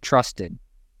over-trusted,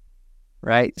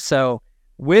 right? So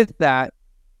with that,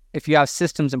 if you have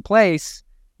systems in place,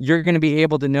 you're going to be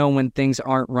able to know when things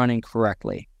aren't running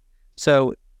correctly.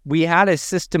 So we had a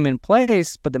system in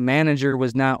place, but the manager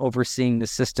was not overseeing the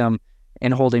system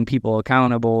and holding people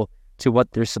accountable to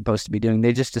what they're supposed to be doing.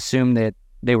 They just assumed that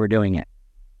they were doing it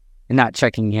and not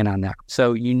checking in on that.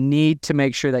 So you need to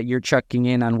make sure that you're checking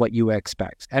in on what you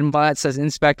expect. And while it says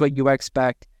inspect what you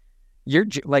expect, you're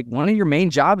one of your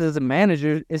main jobs as a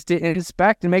manager is to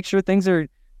inspect and make sure things are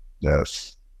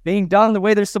yes being done the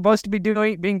way they're supposed to be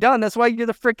being done. That's why you're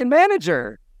the freaking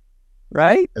manager.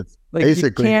 right? It's Like, you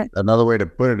basically can't. another way to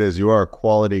put it is you are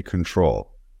quality control.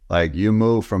 Like you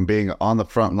move from being on the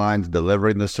front lines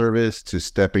delivering the service to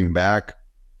stepping back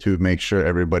to make sure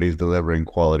everybody's delivering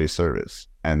quality service.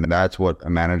 And that's what a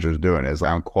manager is doing, is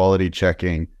I'm quality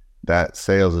checking that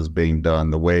sales is being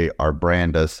done the way our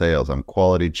brand does sales. I'm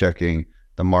quality checking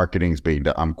the marketing is being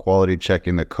done. I'm quality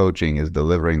checking the coaching is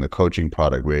delivering the coaching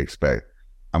product we expect.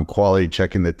 I'm quality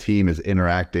checking the team is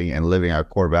interacting and living our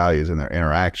core values in their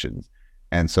interactions.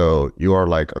 And so you are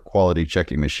like a quality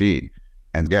checking machine.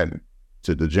 And again,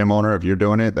 to the gym owner, if you're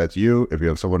doing it, that's you. If you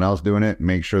have someone else doing it,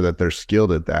 make sure that they're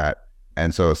skilled at that.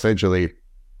 And so essentially,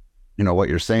 you know, what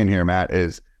you're saying here, Matt,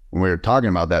 is when we're talking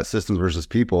about that systems versus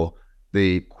people,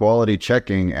 the quality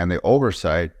checking and the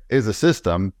oversight is a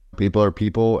system. People are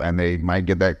people, and they might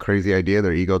get that crazy idea.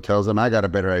 Their ego tells them, I got a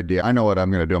better idea. I know what I'm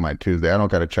going to do on my Tuesday. I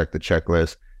don't got to check the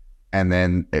checklist. And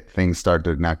then things start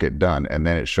to not get done. And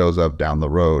then it shows up down the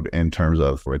road in terms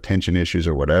of retention issues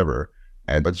or whatever.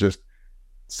 But just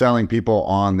selling people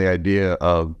on the idea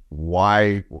of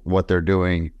why what they're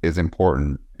doing is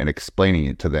important and explaining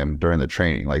it to them during the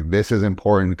training. Like, this is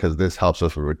important because this helps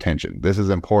us with retention. This is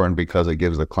important because it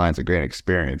gives the clients a great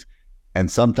experience. And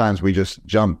sometimes we just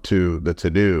jump to the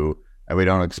to-do and we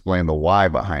don't explain the why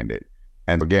behind it.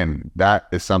 And again, that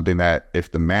is something that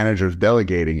if the manager's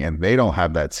delegating and they don't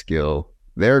have that skill,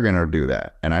 they're going to do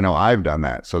that. And I know I've done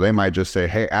that. So they might just say,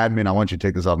 hey, admin, I want you to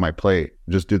take this off my plate.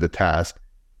 Just do the task.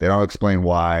 They don't explain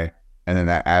why. And then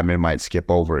that admin might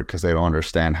skip over it because they don't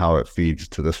understand how it feeds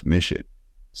to this mission.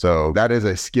 So that is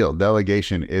a skill.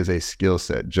 Delegation is a skill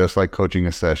set, just like coaching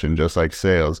a session, just like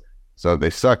sales. So if they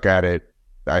suck at it,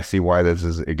 I see why this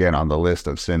is, again, on the list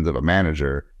of sins of a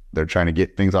manager. They're trying to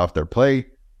get things off their plate,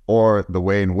 or the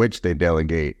way in which they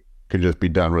delegate could just be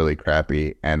done really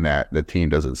crappy, and that the team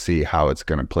doesn't see how it's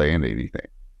going to play into anything.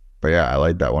 But yeah, I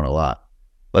like that one a lot.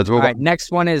 Let's move on. All right,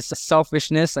 next one is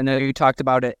selfishness. I know you talked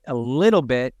about it a little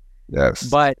bit. Yes.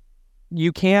 But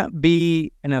you can't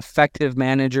be an effective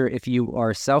manager if you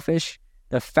are selfish.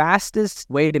 The fastest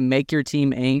way to make your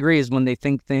team angry is when they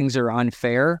think things are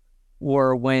unfair,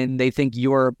 or when they think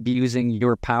you're abusing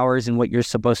your powers and what you're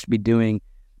supposed to be doing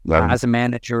as a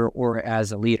manager or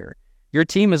as a leader. Your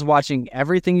team is watching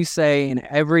everything you say and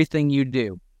everything you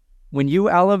do. When you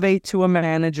elevate to a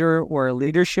manager or a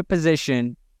leadership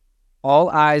position, all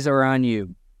eyes are on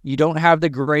you. You don't have the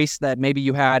grace that maybe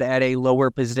you had at a lower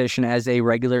position as a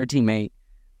regular teammate.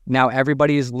 Now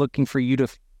everybody is looking for you to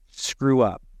screw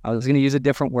up. I was going to use a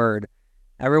different word.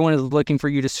 Everyone is looking for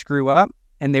you to screw up,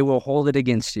 and they will hold it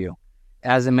against you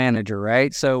as a manager,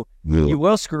 right? So you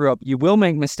will screw up. You will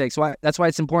make mistakes. That's why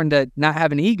it's important to not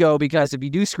have an ego, because if you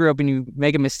do screw up and you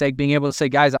make a mistake, being able to say,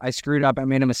 guys, I screwed up. I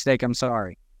made a mistake. I'm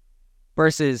sorry.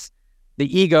 Versus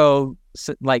the ego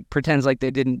like pretends like they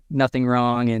did nothing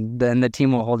wrong, and then the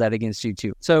team will hold that against you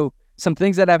too. So some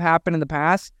things that have happened in the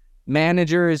past,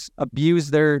 managers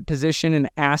abuse their position and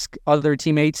ask other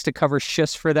teammates to cover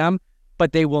shifts for them,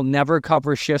 but they will never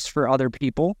cover shifts for other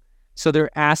people. So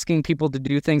they're asking people to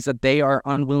do things that they are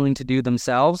unwilling to do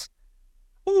themselves.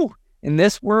 Ooh, in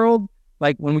this world,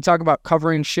 like when we talk about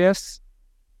covering shifts,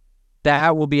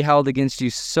 that will be held against you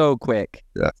so quick.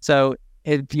 Yeah. So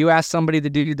if you ask somebody to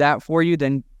do that for you,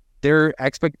 then their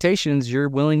expectations, you're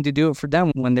willing to do it for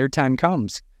them when their time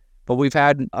comes. But we've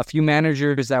had a few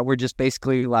managers that were just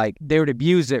basically like, they would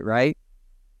abuse it, right?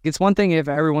 It's one thing if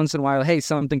every once in a while, hey,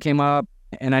 something came up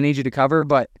and I need you to cover,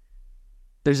 but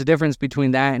there's a difference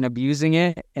between that and abusing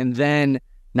it, and then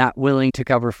not willing to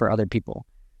cover for other people.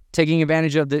 Taking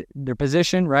advantage of their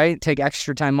position, right? Take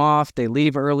extra time off, they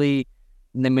leave early,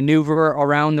 and they maneuver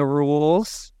around the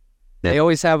rules. Yeah. They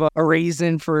always have a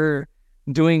reason for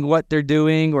doing what they're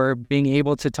doing, or being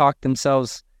able to talk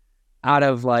themselves out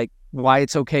of like why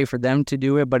it's okay for them to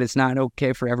do it, but it's not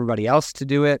okay for everybody else to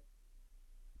do it.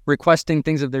 Requesting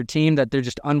things of their team that they're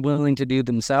just unwilling to do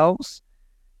themselves.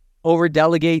 Over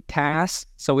delegate tasks.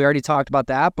 So we already talked about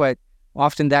that, but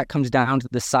often that comes down to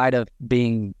the side of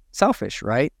being selfish,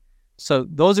 right? So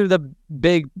those are the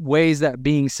big ways that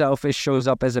being selfish shows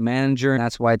up as a manager, and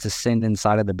that's why it's a sin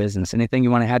inside of the business. Anything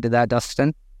you want to add to that,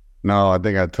 Dustin? No, I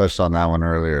think I touched on that one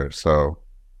earlier, so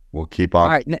we'll keep on. All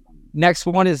right, next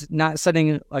one is not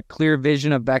setting a clear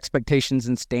vision of expectations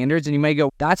and standards. And you may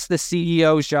go, that's the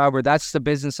CEO's job, or that's the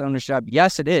business owner's job.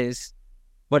 Yes, it is.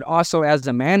 But also as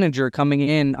a manager coming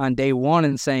in on day one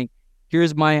and saying,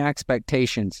 here's my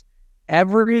expectations.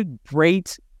 Every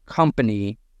great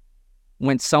company,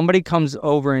 when somebody comes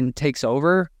over and takes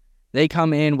over, they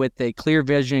come in with a clear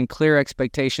vision, clear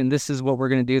expectation. This is what we're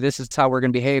going to do. This is how we're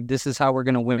going to behave. This is how we're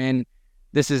going to win.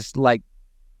 This is like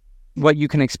what you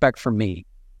can expect from me.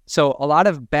 So a lot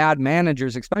of bad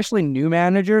managers, especially new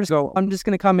managers, go, I'm just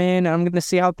going to come in, I'm going to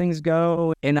see how things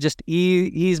go and just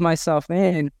ease myself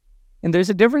in. And there's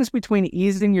a difference between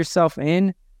easing yourself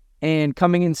in and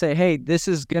coming in and say, hey, this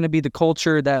is going to be the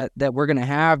culture that we're going to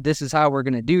have. This is how we're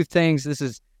going to do things. This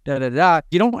is da-da-da.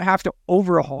 You don't have to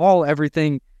overhaul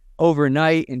everything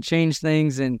overnight and change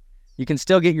things. And you can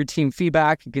still get your team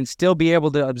feedback. You can still be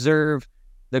able to observe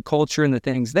the culture and the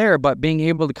things there, but being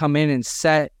able to come in and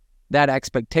set that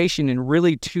expectation, and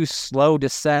really too slow to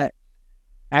set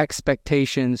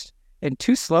expectations and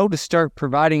too slow to start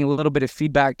providing a little bit of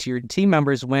feedback to your team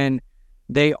members when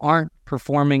they aren't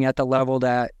performing at the level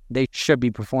that they should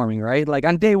be performing, right? Like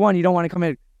on day one, you don't want to come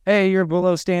in, hey, you're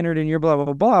below standard and you're blah, blah,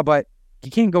 blah, blah, but you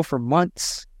can't go for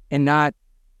months and not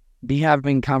be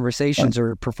having conversations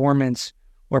or performance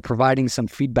or providing some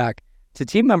feedback to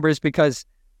team members, because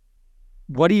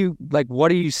what are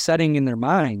you setting in their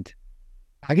mind?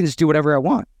 I can just do whatever I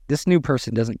want. This new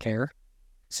person doesn't care.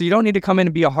 So you don't need to come in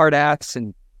and be a hard ass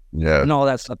and all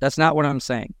that stuff. That's not what I'm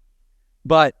saying.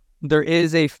 But there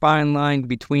is a fine line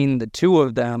between the two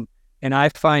of them. And I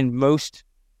find most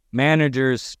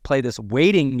managers play this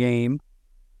waiting game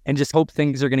and just hope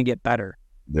things are going to get better.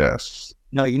 Yes.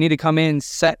 No, you need to come in,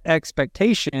 set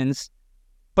expectations,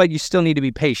 but you still need to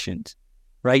be patient,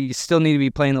 right? You still need to be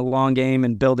playing the long game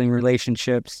and building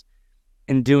relationships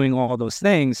and doing all those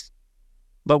things.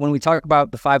 But when we talk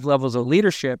about the 5 levels of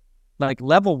leadership, like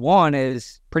level 1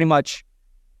 is pretty much,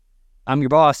 I'm your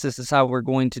boss. This is how we're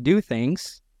going to do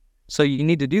things. So you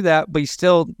need to do that, but you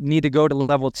still need to go to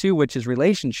level 2, which is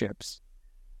relationships.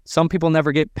 Some people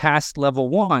never get past level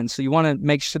 1. So you want to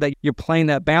make sure that you're playing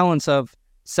that balance of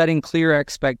setting clear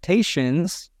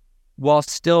expectations while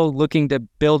still looking to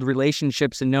build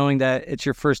relationships and knowing that it's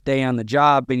your first day on the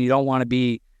job and you don't want to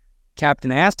be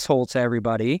Captain Asshole to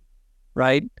everybody,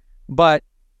 right? But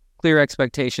clear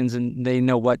expectations and they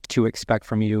know what to expect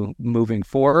from you moving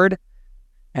forward,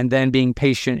 and then being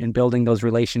patient and building those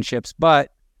relationships.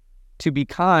 But to be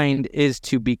kind is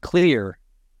to be clear.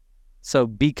 So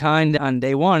be kind on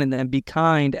day one and then be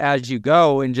kind as you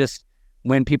go. And just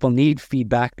when people need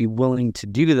feedback, be willing to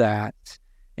do that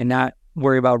and not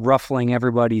worry about ruffling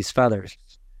everybody's feathers.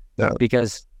 Yeah.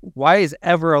 Because why is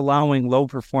ever allowing low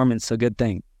performance a good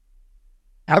thing?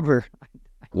 Ever.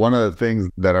 One of the things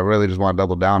that I really just want to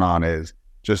double down on is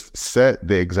just set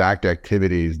the exact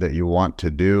activities that you want to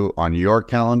do on your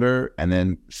calendar and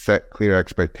then set clear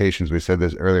expectations. We said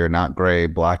this earlier, not gray,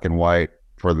 black and white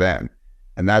for them.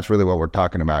 And that's really what we're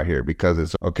talking about here, because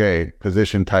it's okay,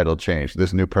 position title change.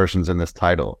 This new person's in this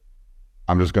title.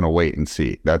 I'm just going to wait and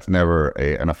see. That's never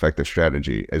an effective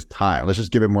strategy. Is time. Let's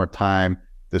just give it more time.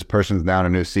 This person's down a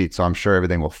new seat, so I'm sure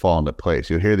everything will fall into place.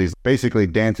 You'll hear these basically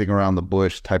dancing around the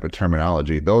bush type of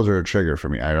terminology. Those are a trigger for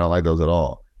me. I don't like those at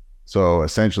all. So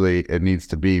essentially, it needs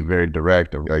to be very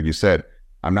direct. Like you said,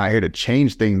 I'm not here to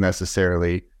change things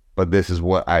necessarily, but this is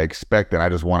what I expect, and I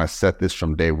just want to set this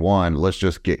from day one. Let's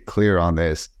just get clear on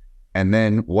this. And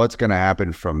then what's going to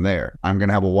happen from there? I'm going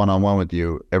to have a one-on-one with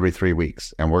you every 3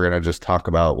 weeks, and we're going to just talk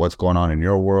about what's going on in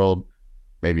your world.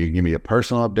 Maybe you can give me a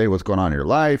personal update, what's going on in your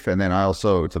life. And then I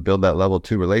also, to build that level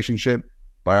 2 relationship,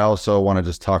 but I also want to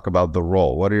just talk about the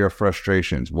role. What are your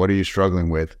frustrations? What are you struggling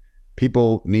with?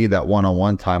 People need that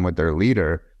one-on-one time with their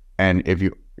leader. And if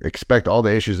you expect all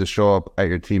the issues to show up at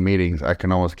your team meetings, I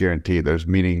can almost guarantee there's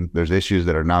issues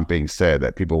that are not being said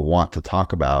that people want to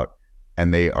talk about,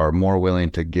 and they are more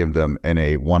willing to give them in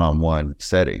a one-on-one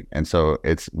setting. And so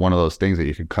it's one of those things that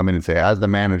you can come in and say, as the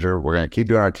manager, we're going to keep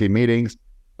doing our team meetings,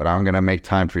 but I'm going to make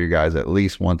time for you guys at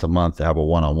least once a month to have a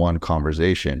one-on-one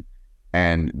conversation.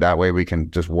 And that way we can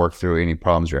just work through any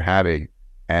problems you're having.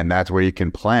 And that's where you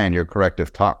can plan your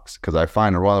corrective talks. Because I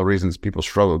find one of the reasons people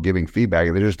struggle giving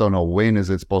feedback, they just don't know when is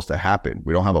it supposed to happen.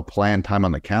 We don't have a planned time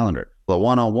on the calendar. But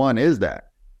one-on-one is that.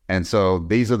 And so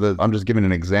I'm just giving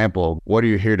an example. What are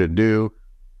you here to do?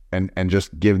 And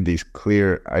just give these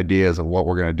clear ideas of what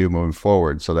we're going to do moving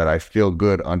forward so that I feel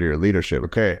good under your leadership.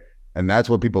 Okay. And that's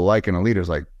what people like in a leader is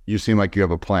like, you seem like you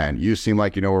have a plan. You seem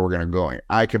like you know where we're going to go.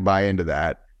 I could buy into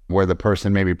that where the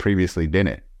person maybe previously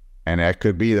didn't. And that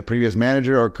could be the previous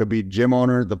manager, or it could be gym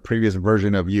owner, the previous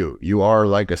version of you. You are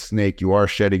like a snake. You are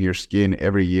shedding your skin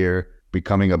every year,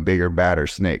 becoming a bigger, badder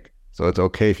snake. So it's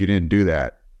okay if you didn't do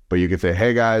that. But you can say,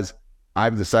 hey guys,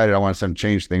 I've decided I want to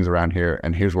change things around here,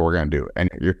 and here's what we're going to do. And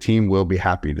your team will be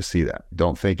happy to see that.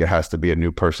 Don't think it has to be a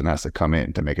new person has to come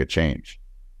in to make a change.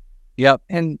 Yep.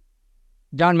 And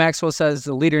John Maxwell says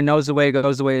the leader knows the way,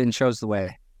 goes the way, and shows the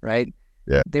way, right?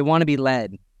 Yeah. They want to be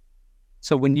led.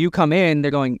 So when you come in,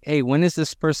 they're going, hey, when is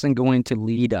this person going to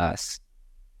lead us?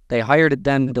 They hired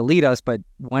them to lead us, but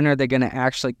when are they going to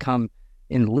actually come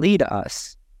and lead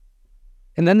us.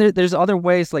 And then there's other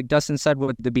ways, like Dustin said,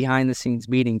 with the behind the scenes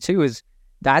meeting too, is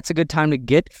that's a good time to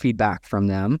get feedback from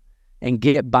them and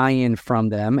get buy-in from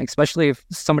them, especially if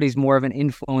somebody's more of an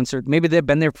influencer. Maybe they've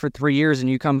been there for 3 years and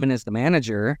you come in as the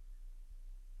manager.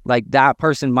 Like, that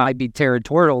person might be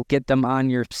territorial. Get them on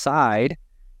your side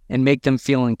and make them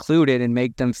feel included and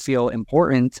make them feel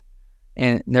important.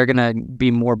 And they're going to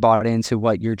be more bought into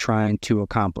what you're trying to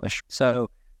accomplish. So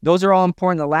those are all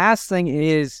important. The last thing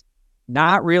is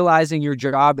not realizing your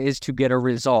job is to get a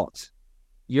result.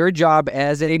 Your job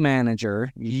as a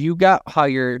manager, you got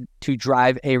hired to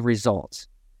drive a result,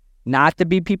 not to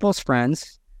be people's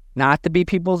friends, not to be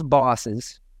people's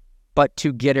bosses, but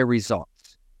to get a result.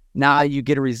 Now you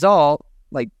get a result,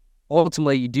 like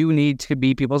ultimately you do need to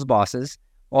be people's bosses.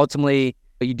 Ultimately,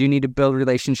 you do need to build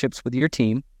relationships with your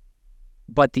team,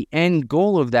 but the end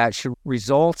goal of that should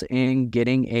result in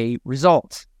getting a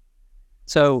result.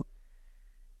 So,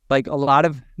 like a lot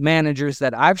of managers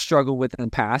that I've struggled with in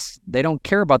the past, they don't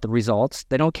care about the results.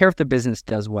 They don't care if the business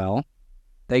does well.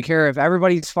 They care if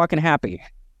everybody's fucking happy.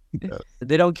 Yes.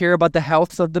 They don't care about the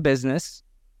health of the business.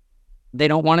 They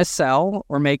don't want to sell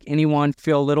or make anyone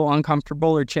feel a little uncomfortable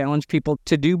or challenge people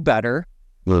to do better.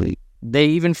 Really? They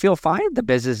even feel fine if the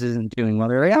business isn't doing well.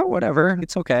 They're like, yeah, whatever,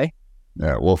 it's okay.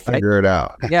 Yeah, we'll figure it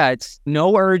out. Yeah, it's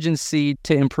no urgency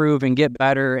to improve and get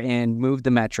better and move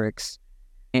the metrics.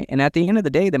 And at the end of the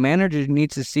day, the manager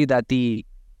needs to see that the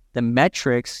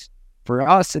metrics, for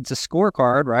us, it's a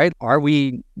scorecard, right? Are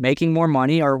we making more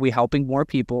money? Are we helping more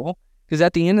people? Because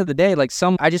at the end of the day, like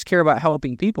I just care about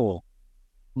helping people.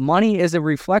 Money is a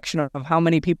reflection of how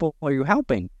many people are you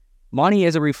helping. Money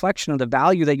is a reflection of the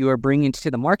value that you are bringing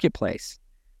to the marketplace.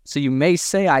 So you may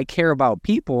say, I care about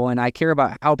people and I care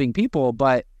about helping people,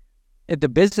 but if the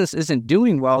business isn't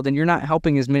doing well, then you're not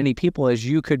helping as many people as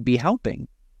you could be helping.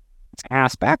 It's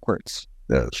ass backwards.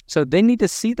 Yes. So they need to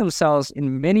see themselves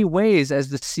in many ways as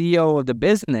the CEO of the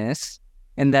business,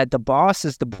 and that the boss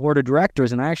is the board of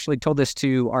directors. And I actually told this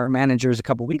to our managers a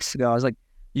couple of weeks ago. I was like,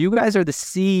 you guys are the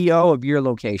CEO of your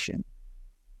location.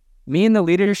 Me and the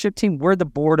leadership team, we're the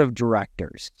board of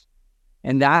directors.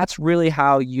 And that's really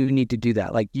how you need to do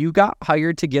that. Like, you got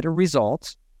hired to get a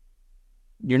result.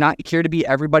 You're not here to be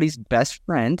everybody's best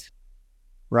friend,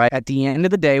 right? At the end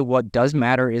of the day, what does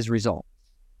matter is results.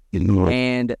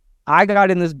 And I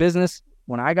got in this business,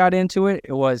 when I got into it,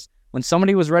 it was when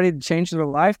somebody was ready to change their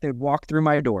life, they'd walk through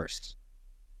my doors.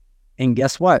 And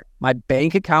guess what? My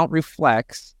bank account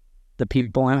reflects the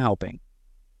people I'm helping.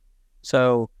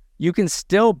 So you can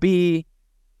still be,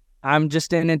 I'm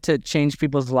just in it to change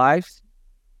people's lives.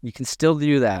 You can still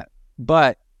do that.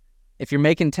 But if you're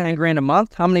making 10 grand a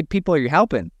month, how many people are you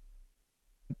helping?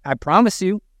 I promise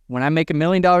you, when I make $1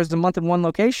 million a month in one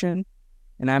location,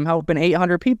 and I'm helping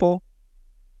 800 people,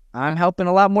 I'm helping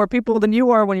a lot more people than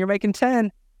you are when you're making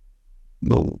 10.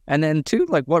 No. And then two,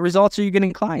 like, what results are you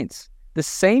getting clients? The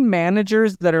same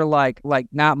managers that are like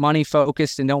not money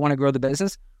focused and don't want to grow the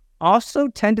business also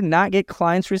tend to not get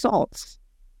clients results.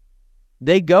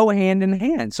 They go hand in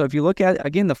hand. So if you look at,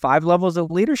 again, the 5 levels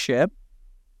of leadership,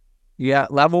 you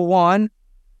got level 1,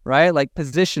 right? Like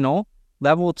positional.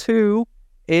 Level 2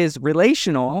 is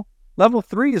relational. Level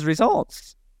 3 is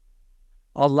results.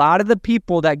 A lot of the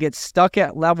people that get stuck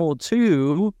at level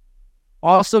 2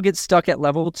 also get stuck at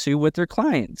level 2 with their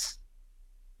clients.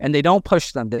 And they don't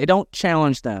push them. They don't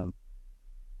challenge them.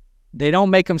 They don't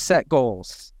make them set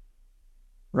goals,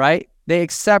 right? They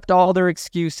accept all their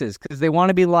excuses because they want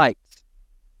to be liked.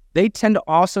 They tend to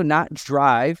also not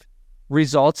drive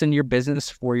results in your business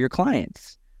for your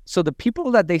clients. So the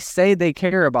people that they say they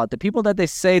care about, the people that they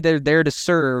say they're there to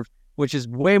serve, which is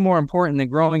way more important than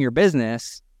growing your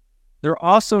business, they're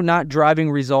also not driving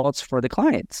results for the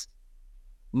clients.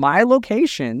 My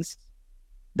locations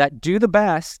that do the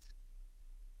best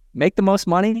make the most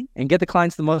money and get the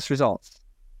clients the most results.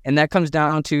 And that comes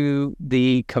down to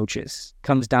the coaches,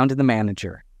 comes down to the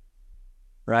manager,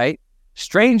 right?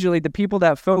 Strangely, the people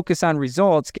that focus on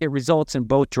results get results in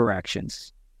both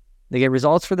directions. They get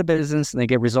results for the business and they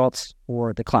get results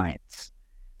for the clients.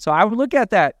 So I would look at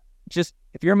that. Just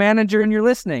if you're a manager and you're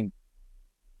listening,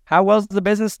 how well is the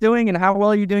business doing and how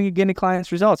well are you doing at getting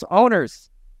clients results? Owners,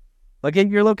 look at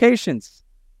your locations.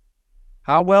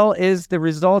 How well is the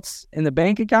results in the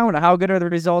bank account and how good are the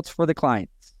results for the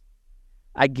clients?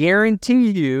 I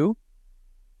guarantee you,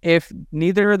 if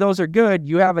neither of those are good,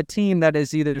 you have a team that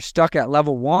is either stuck at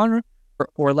level 1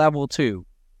 or level 2,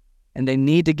 and they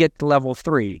need to get to level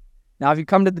 3. Now, if you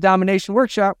come to the Domination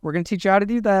Workshop, we're going to teach you how to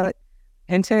do that.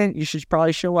 Hint, hint, you should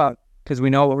probably show up because we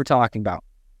know what we're talking about.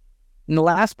 And the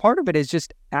last part of it is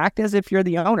just act as if you're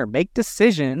the owner. Make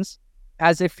decisions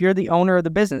as if you're the owner of the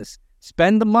business.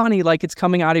 Spend the money like it's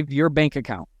coming out of your bank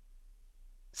account.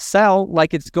 Sell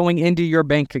like it's going into your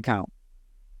bank account.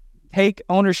 Take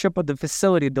ownership of the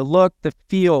facility, the look, the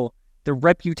feel, the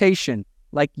reputation,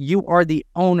 like you are the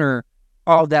owner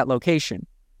of that location.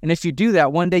 And if you do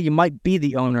that, one day you might be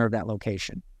the owner of that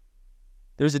location.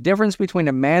 There's a difference between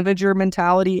a manager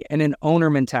mentality and an owner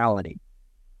mentality.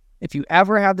 If you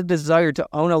ever have the desire to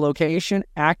own a location,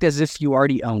 act as if you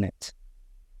already own it.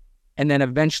 And then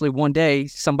eventually one day,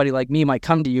 somebody like me might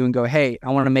come to you and go, hey, I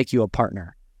want to make you a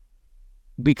partner.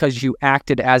 Because you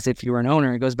acted as if you were an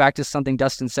owner. It goes back to something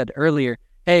Dustin said earlier.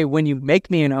 Hey, when you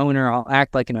make me an owner, I'll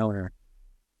act like an owner.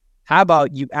 How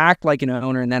about you act like an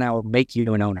owner and then I will make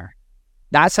you an owner?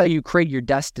 That's how you create your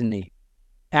destiny.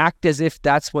 Act as if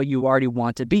that's what you already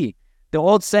want to be. The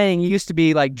old saying used to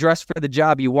be like, dress for the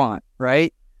job you want,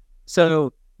 right?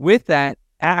 So with that,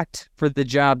 act for the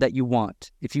job that you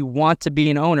want. If you want to be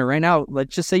an owner right now,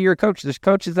 let's just say you're a coach. There's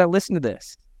coaches that listen to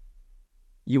this.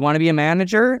 You want to be a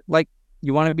manager? Like,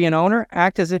 you want to be an owner?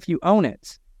 Act as if you own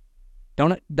it.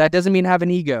 That doesn't mean have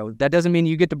an ego. That doesn't mean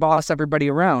you get to boss everybody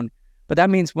around. But that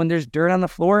means when there's dirt on the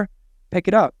floor, pick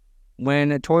it up.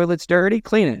 When a toilet's dirty,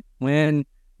 clean it. When,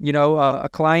 a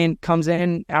client comes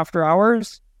in after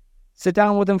hours, sit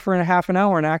down with them for a half an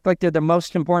hour and act like they're the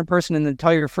most important person in the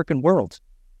entire freaking world.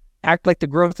 Act like the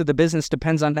growth of the business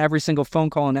depends on every single phone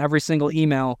call and every single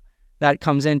email that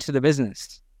comes into the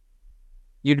business.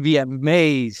 You'd be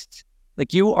amazed.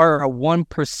 Like, you are a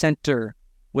 1%er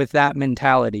with that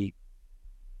mentality.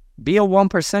 Be a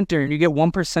 1%er and you get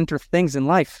 1%er things in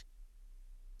life.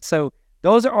 So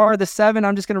those are the 7.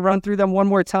 I'm just going to run through them one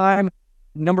more time.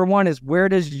 Number 1 is, where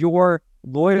does your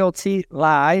loyalty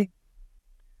lie?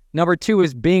 Number 2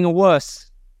 is being a wuss.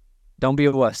 Don't be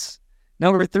a wuss.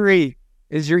 Number 3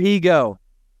 is your ego.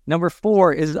 Number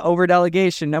 4 is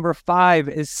over-delegation. Number 5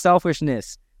 is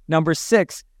selfishness. Number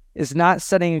 6 is not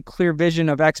setting a clear vision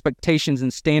of expectations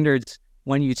and standards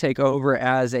when you take over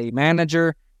as a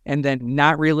manager, and then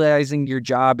not realizing your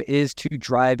job is to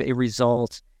drive a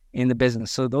result in the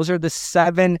business. So those are the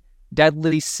 7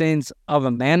 deadly sins of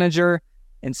a manager.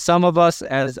 And some of us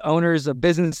as owners of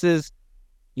businesses,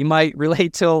 you might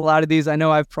relate to a lot of these. I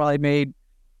know I've probably made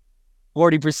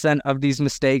 40% of these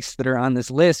mistakes that are on this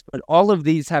list, but all of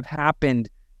these have happened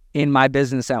in my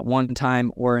business at one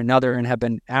time or another and have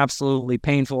been absolutely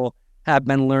painful, have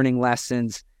been learning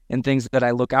lessons and things that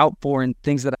I look out for and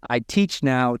things that I teach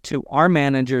now to our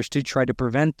managers to try to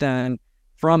prevent them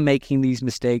from making these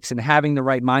mistakes and having the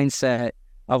right mindset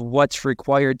of what's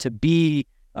required to be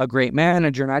a great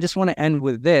manager. And I just want to end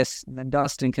with this, and then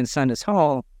Dustin can send us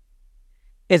home,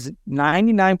 is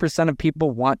 99% of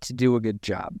people want to do a good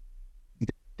job.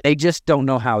 They just don't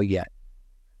know how yet.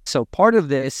 So part of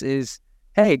this is,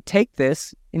 hey, take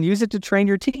this and use it to train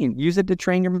your team. Use it to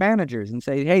train your managers and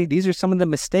say, hey, these are some of the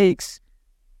mistakes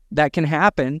that can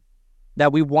happen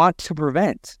that we want to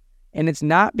prevent. And it's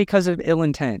not because of ill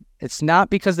intent. It's not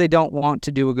because they don't want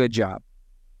to do a good job.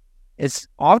 It's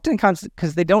often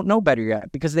because they don't know better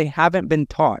yet, because they haven't been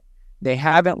taught. They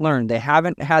haven't learned. They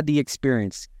haven't had the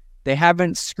experience. They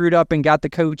haven't screwed up and got the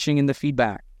coaching and the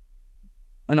feedback.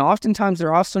 And oftentimes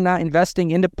they're also not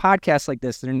investing into podcasts like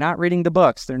this. They're not reading the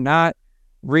books. They're not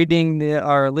reading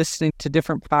or listening to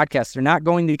different podcasts. They're not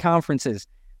going to conferences.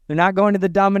 They're not going to the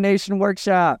domination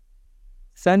workshop.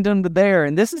 Send them to there.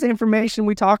 And this is information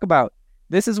we talk about.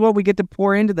 This is what we get to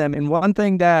pour into them. And one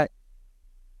thing that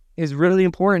is really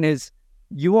important is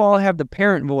you all have the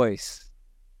parent voice.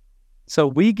 So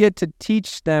we get to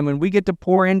teach them and we get to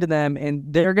pour into them, and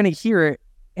they're going to hear it.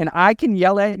 And I can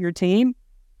yell at your team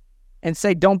and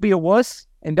say, don't be a wuss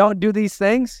and don't do these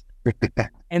things.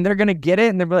 And they're going to get it.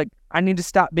 And they're like, I need to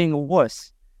stop being a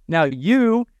wuss. Now if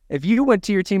you went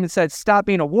to your team and said, stop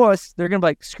being a wuss, they're going to be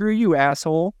like, screw you,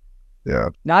 asshole. Yeah.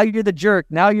 Now you're the jerk.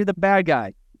 Now you're the bad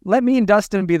guy. Let me and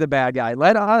Dustin be the bad guy.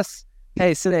 Let us,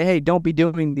 say, hey, don't be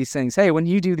doing these things. Hey, when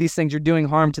you do these things, you're doing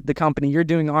harm to the company. You're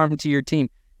doing harm to your team.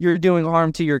 You're doing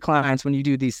harm to your clients when you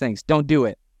do these things. Don't do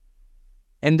it.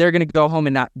 And they're going to go home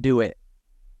and not do it.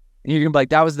 And you're going to be like,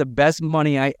 that was the best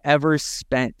money I ever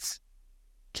spent.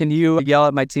 Can you yell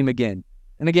at my team again?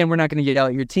 And again, we're not going to yell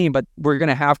at your team, but we're going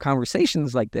to have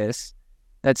conversations like this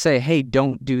that say, hey,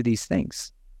 don't do these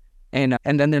things. And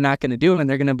then they're not going to do it. And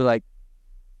they're going to be like,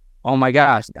 oh my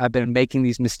gosh, I've been making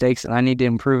these mistakes and I need to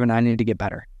improve and I need to get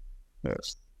better.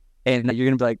 Yes. And you're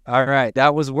going to be like, all right,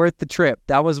 that was worth the trip.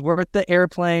 That was worth the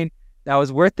airplane. That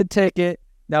was worth the ticket.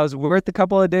 That was worth a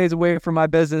couple of days away from my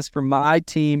business, for my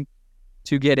team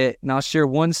to get it. And I'll share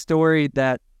one story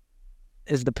that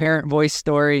is the parent voice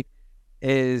story.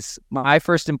 Is my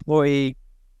first employee,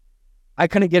 I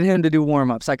couldn't get him to do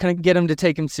warm-ups. I couldn't get him to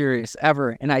take him serious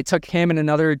ever. And I took him and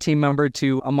another team member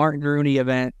to a Martin Rooney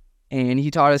event, and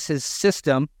he taught us his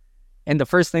system. And the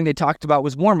first thing they talked about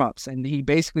was warm-ups. And he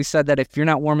basically said that if you're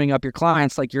not warming up your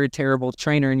clients, like, you're a terrible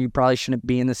trainer and you probably shouldn't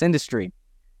be in this industry.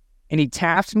 And he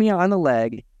tapped me on the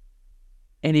leg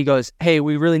and he goes, hey,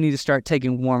 we really need to start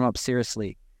taking warm-ups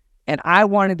seriously. And I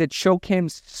wanted to choke him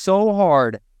so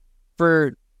hard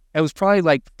for, it was probably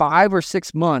like 5 or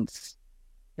 6 months,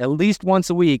 at least once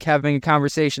a week, having a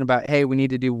conversation about, hey, we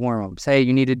need to do warm-ups. Hey,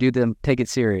 you need to do them, take it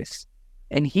serious.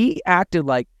 And he acted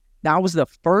like that was the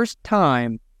first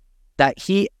time that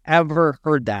he ever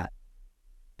heard that.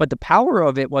 But the power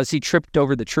of it was he tripped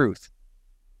over the truth.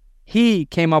 He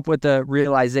came up with the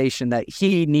realization that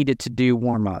he needed to do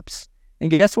warm-ups. And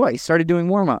guess what? He started doing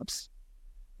warm-ups.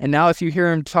 And now if you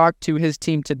hear him talk to his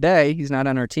team today, he's not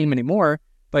on our team anymore,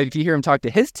 but if you hear him talk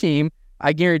to his team,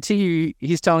 I guarantee you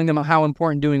he's telling them how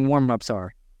important doing warm-ups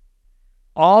are.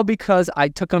 All because I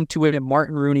took him to a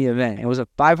Martin Rooney event. It was a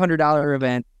 $500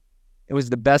 event. It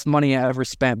was the best money I ever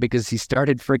spent because he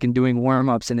started freaking doing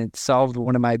warm-ups, and it solved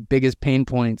one of my biggest pain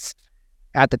points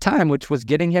at the time, which was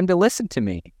getting him to listen to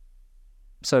me.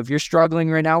 So if you're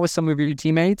struggling right now with some of your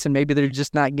teammates and maybe they're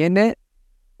just not getting it,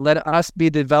 let us be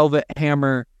the velvet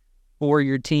hammer for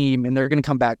your team, and they're going to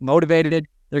come back motivated,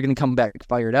 they're going to come back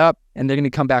fired up, and they're going to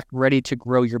come back ready to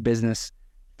grow your business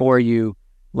for you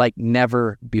like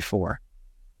never before.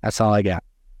 That's all I got.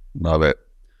 Love it.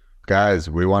 Guys,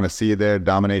 we want to see you there.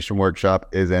 Domination Workshop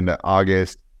is in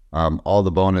August. All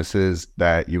the bonuses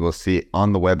that you will see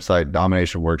on the website,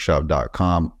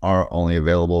 dominationworkshop.com, are only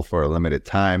available for a limited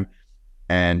time.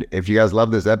 And if you guys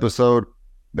love this episode,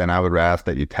 then I would ask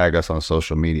that you tag us on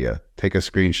social media. Take a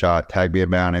screenshot, tag me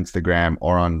on Instagram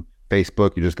or on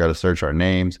Facebook. You just got to search our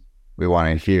names. We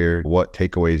want to hear what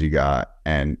takeaways you got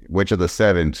and which of the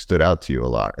 7 stood out to you a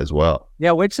lot as well.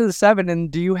 Yeah, which of the 7?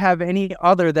 And do you have any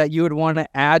other that you would want to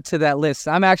add to that list?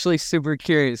 I'm actually super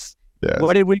curious. Yes.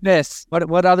 What did we miss?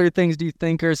 What other things do you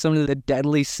think are some of the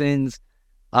deadly sins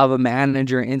of a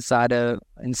manager inside of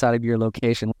your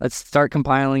location? Let's start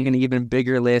compiling an even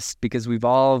bigger list, because we've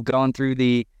all gone through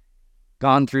this.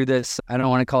 I don't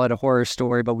want to call it a horror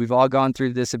story, but we've all gone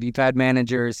through this. If you've had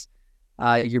managers,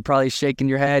 you're probably shaking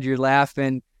your head, you're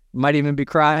laughing, might even be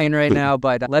crying right now,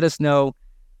 but let us know,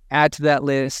 add to that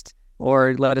list,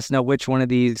 or let us know which one of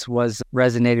these was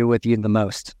resonated with you the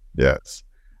most. Yes.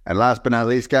 And last but not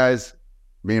least, guys,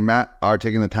 me and Matt are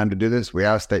taking the time to do this. We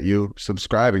ask that you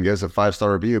subscribe and give us a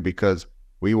 5-star review, because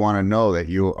we want to know that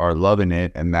you are loving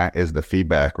it. And that is the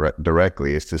feedback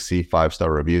directly, is to see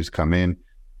 5-star reviews come in.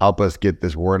 Help us get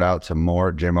this word out to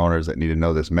more gym owners that need to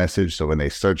know this message. So when they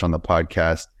search on the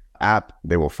podcast app,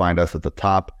 they will find us at the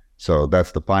top. So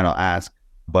that's the final ask.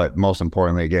 But most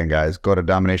importantly, again, guys, go to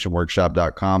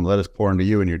dominationworkshop.com. Let us pour into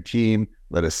you and your team.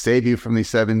 Let us save you from these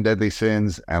 7 deadly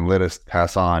sins, and let us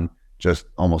pass on just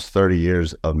almost 30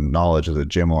 years of knowledge as a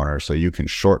gym owner, so you can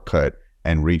shortcut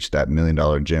and reach that $1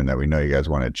 million gym that we know you guys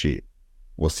want to achieve.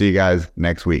 We'll see you guys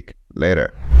next week.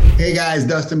 Later. Hey guys,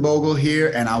 Dustin Bogle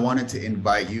here, and I wanted to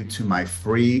invite you to my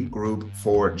free group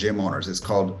for gym owners. It's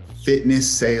called Fitness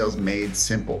Sales Made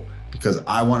Simple, because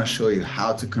I want to show you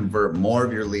how to convert more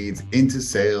of your leads into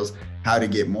sales, how to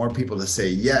get more people to say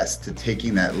yes to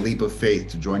taking that leap of faith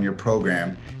to join your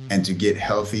program and to get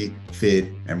healthy, fit,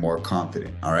 and more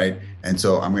confident. All right. And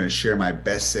so I'm going to share my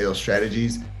best sales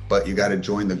strategies, but you got to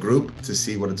join the group to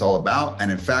see what it's all about.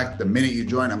 And in fact, the minute you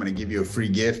join, I'm going to give you a free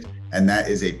gift. And that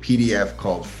is a PDF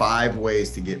called 5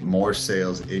 Ways to Get More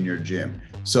Sales in Your Gym.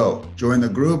 So join the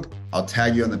group. I'll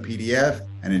tag you on the PDF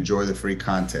and enjoy the free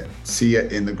content. See you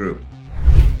in the group.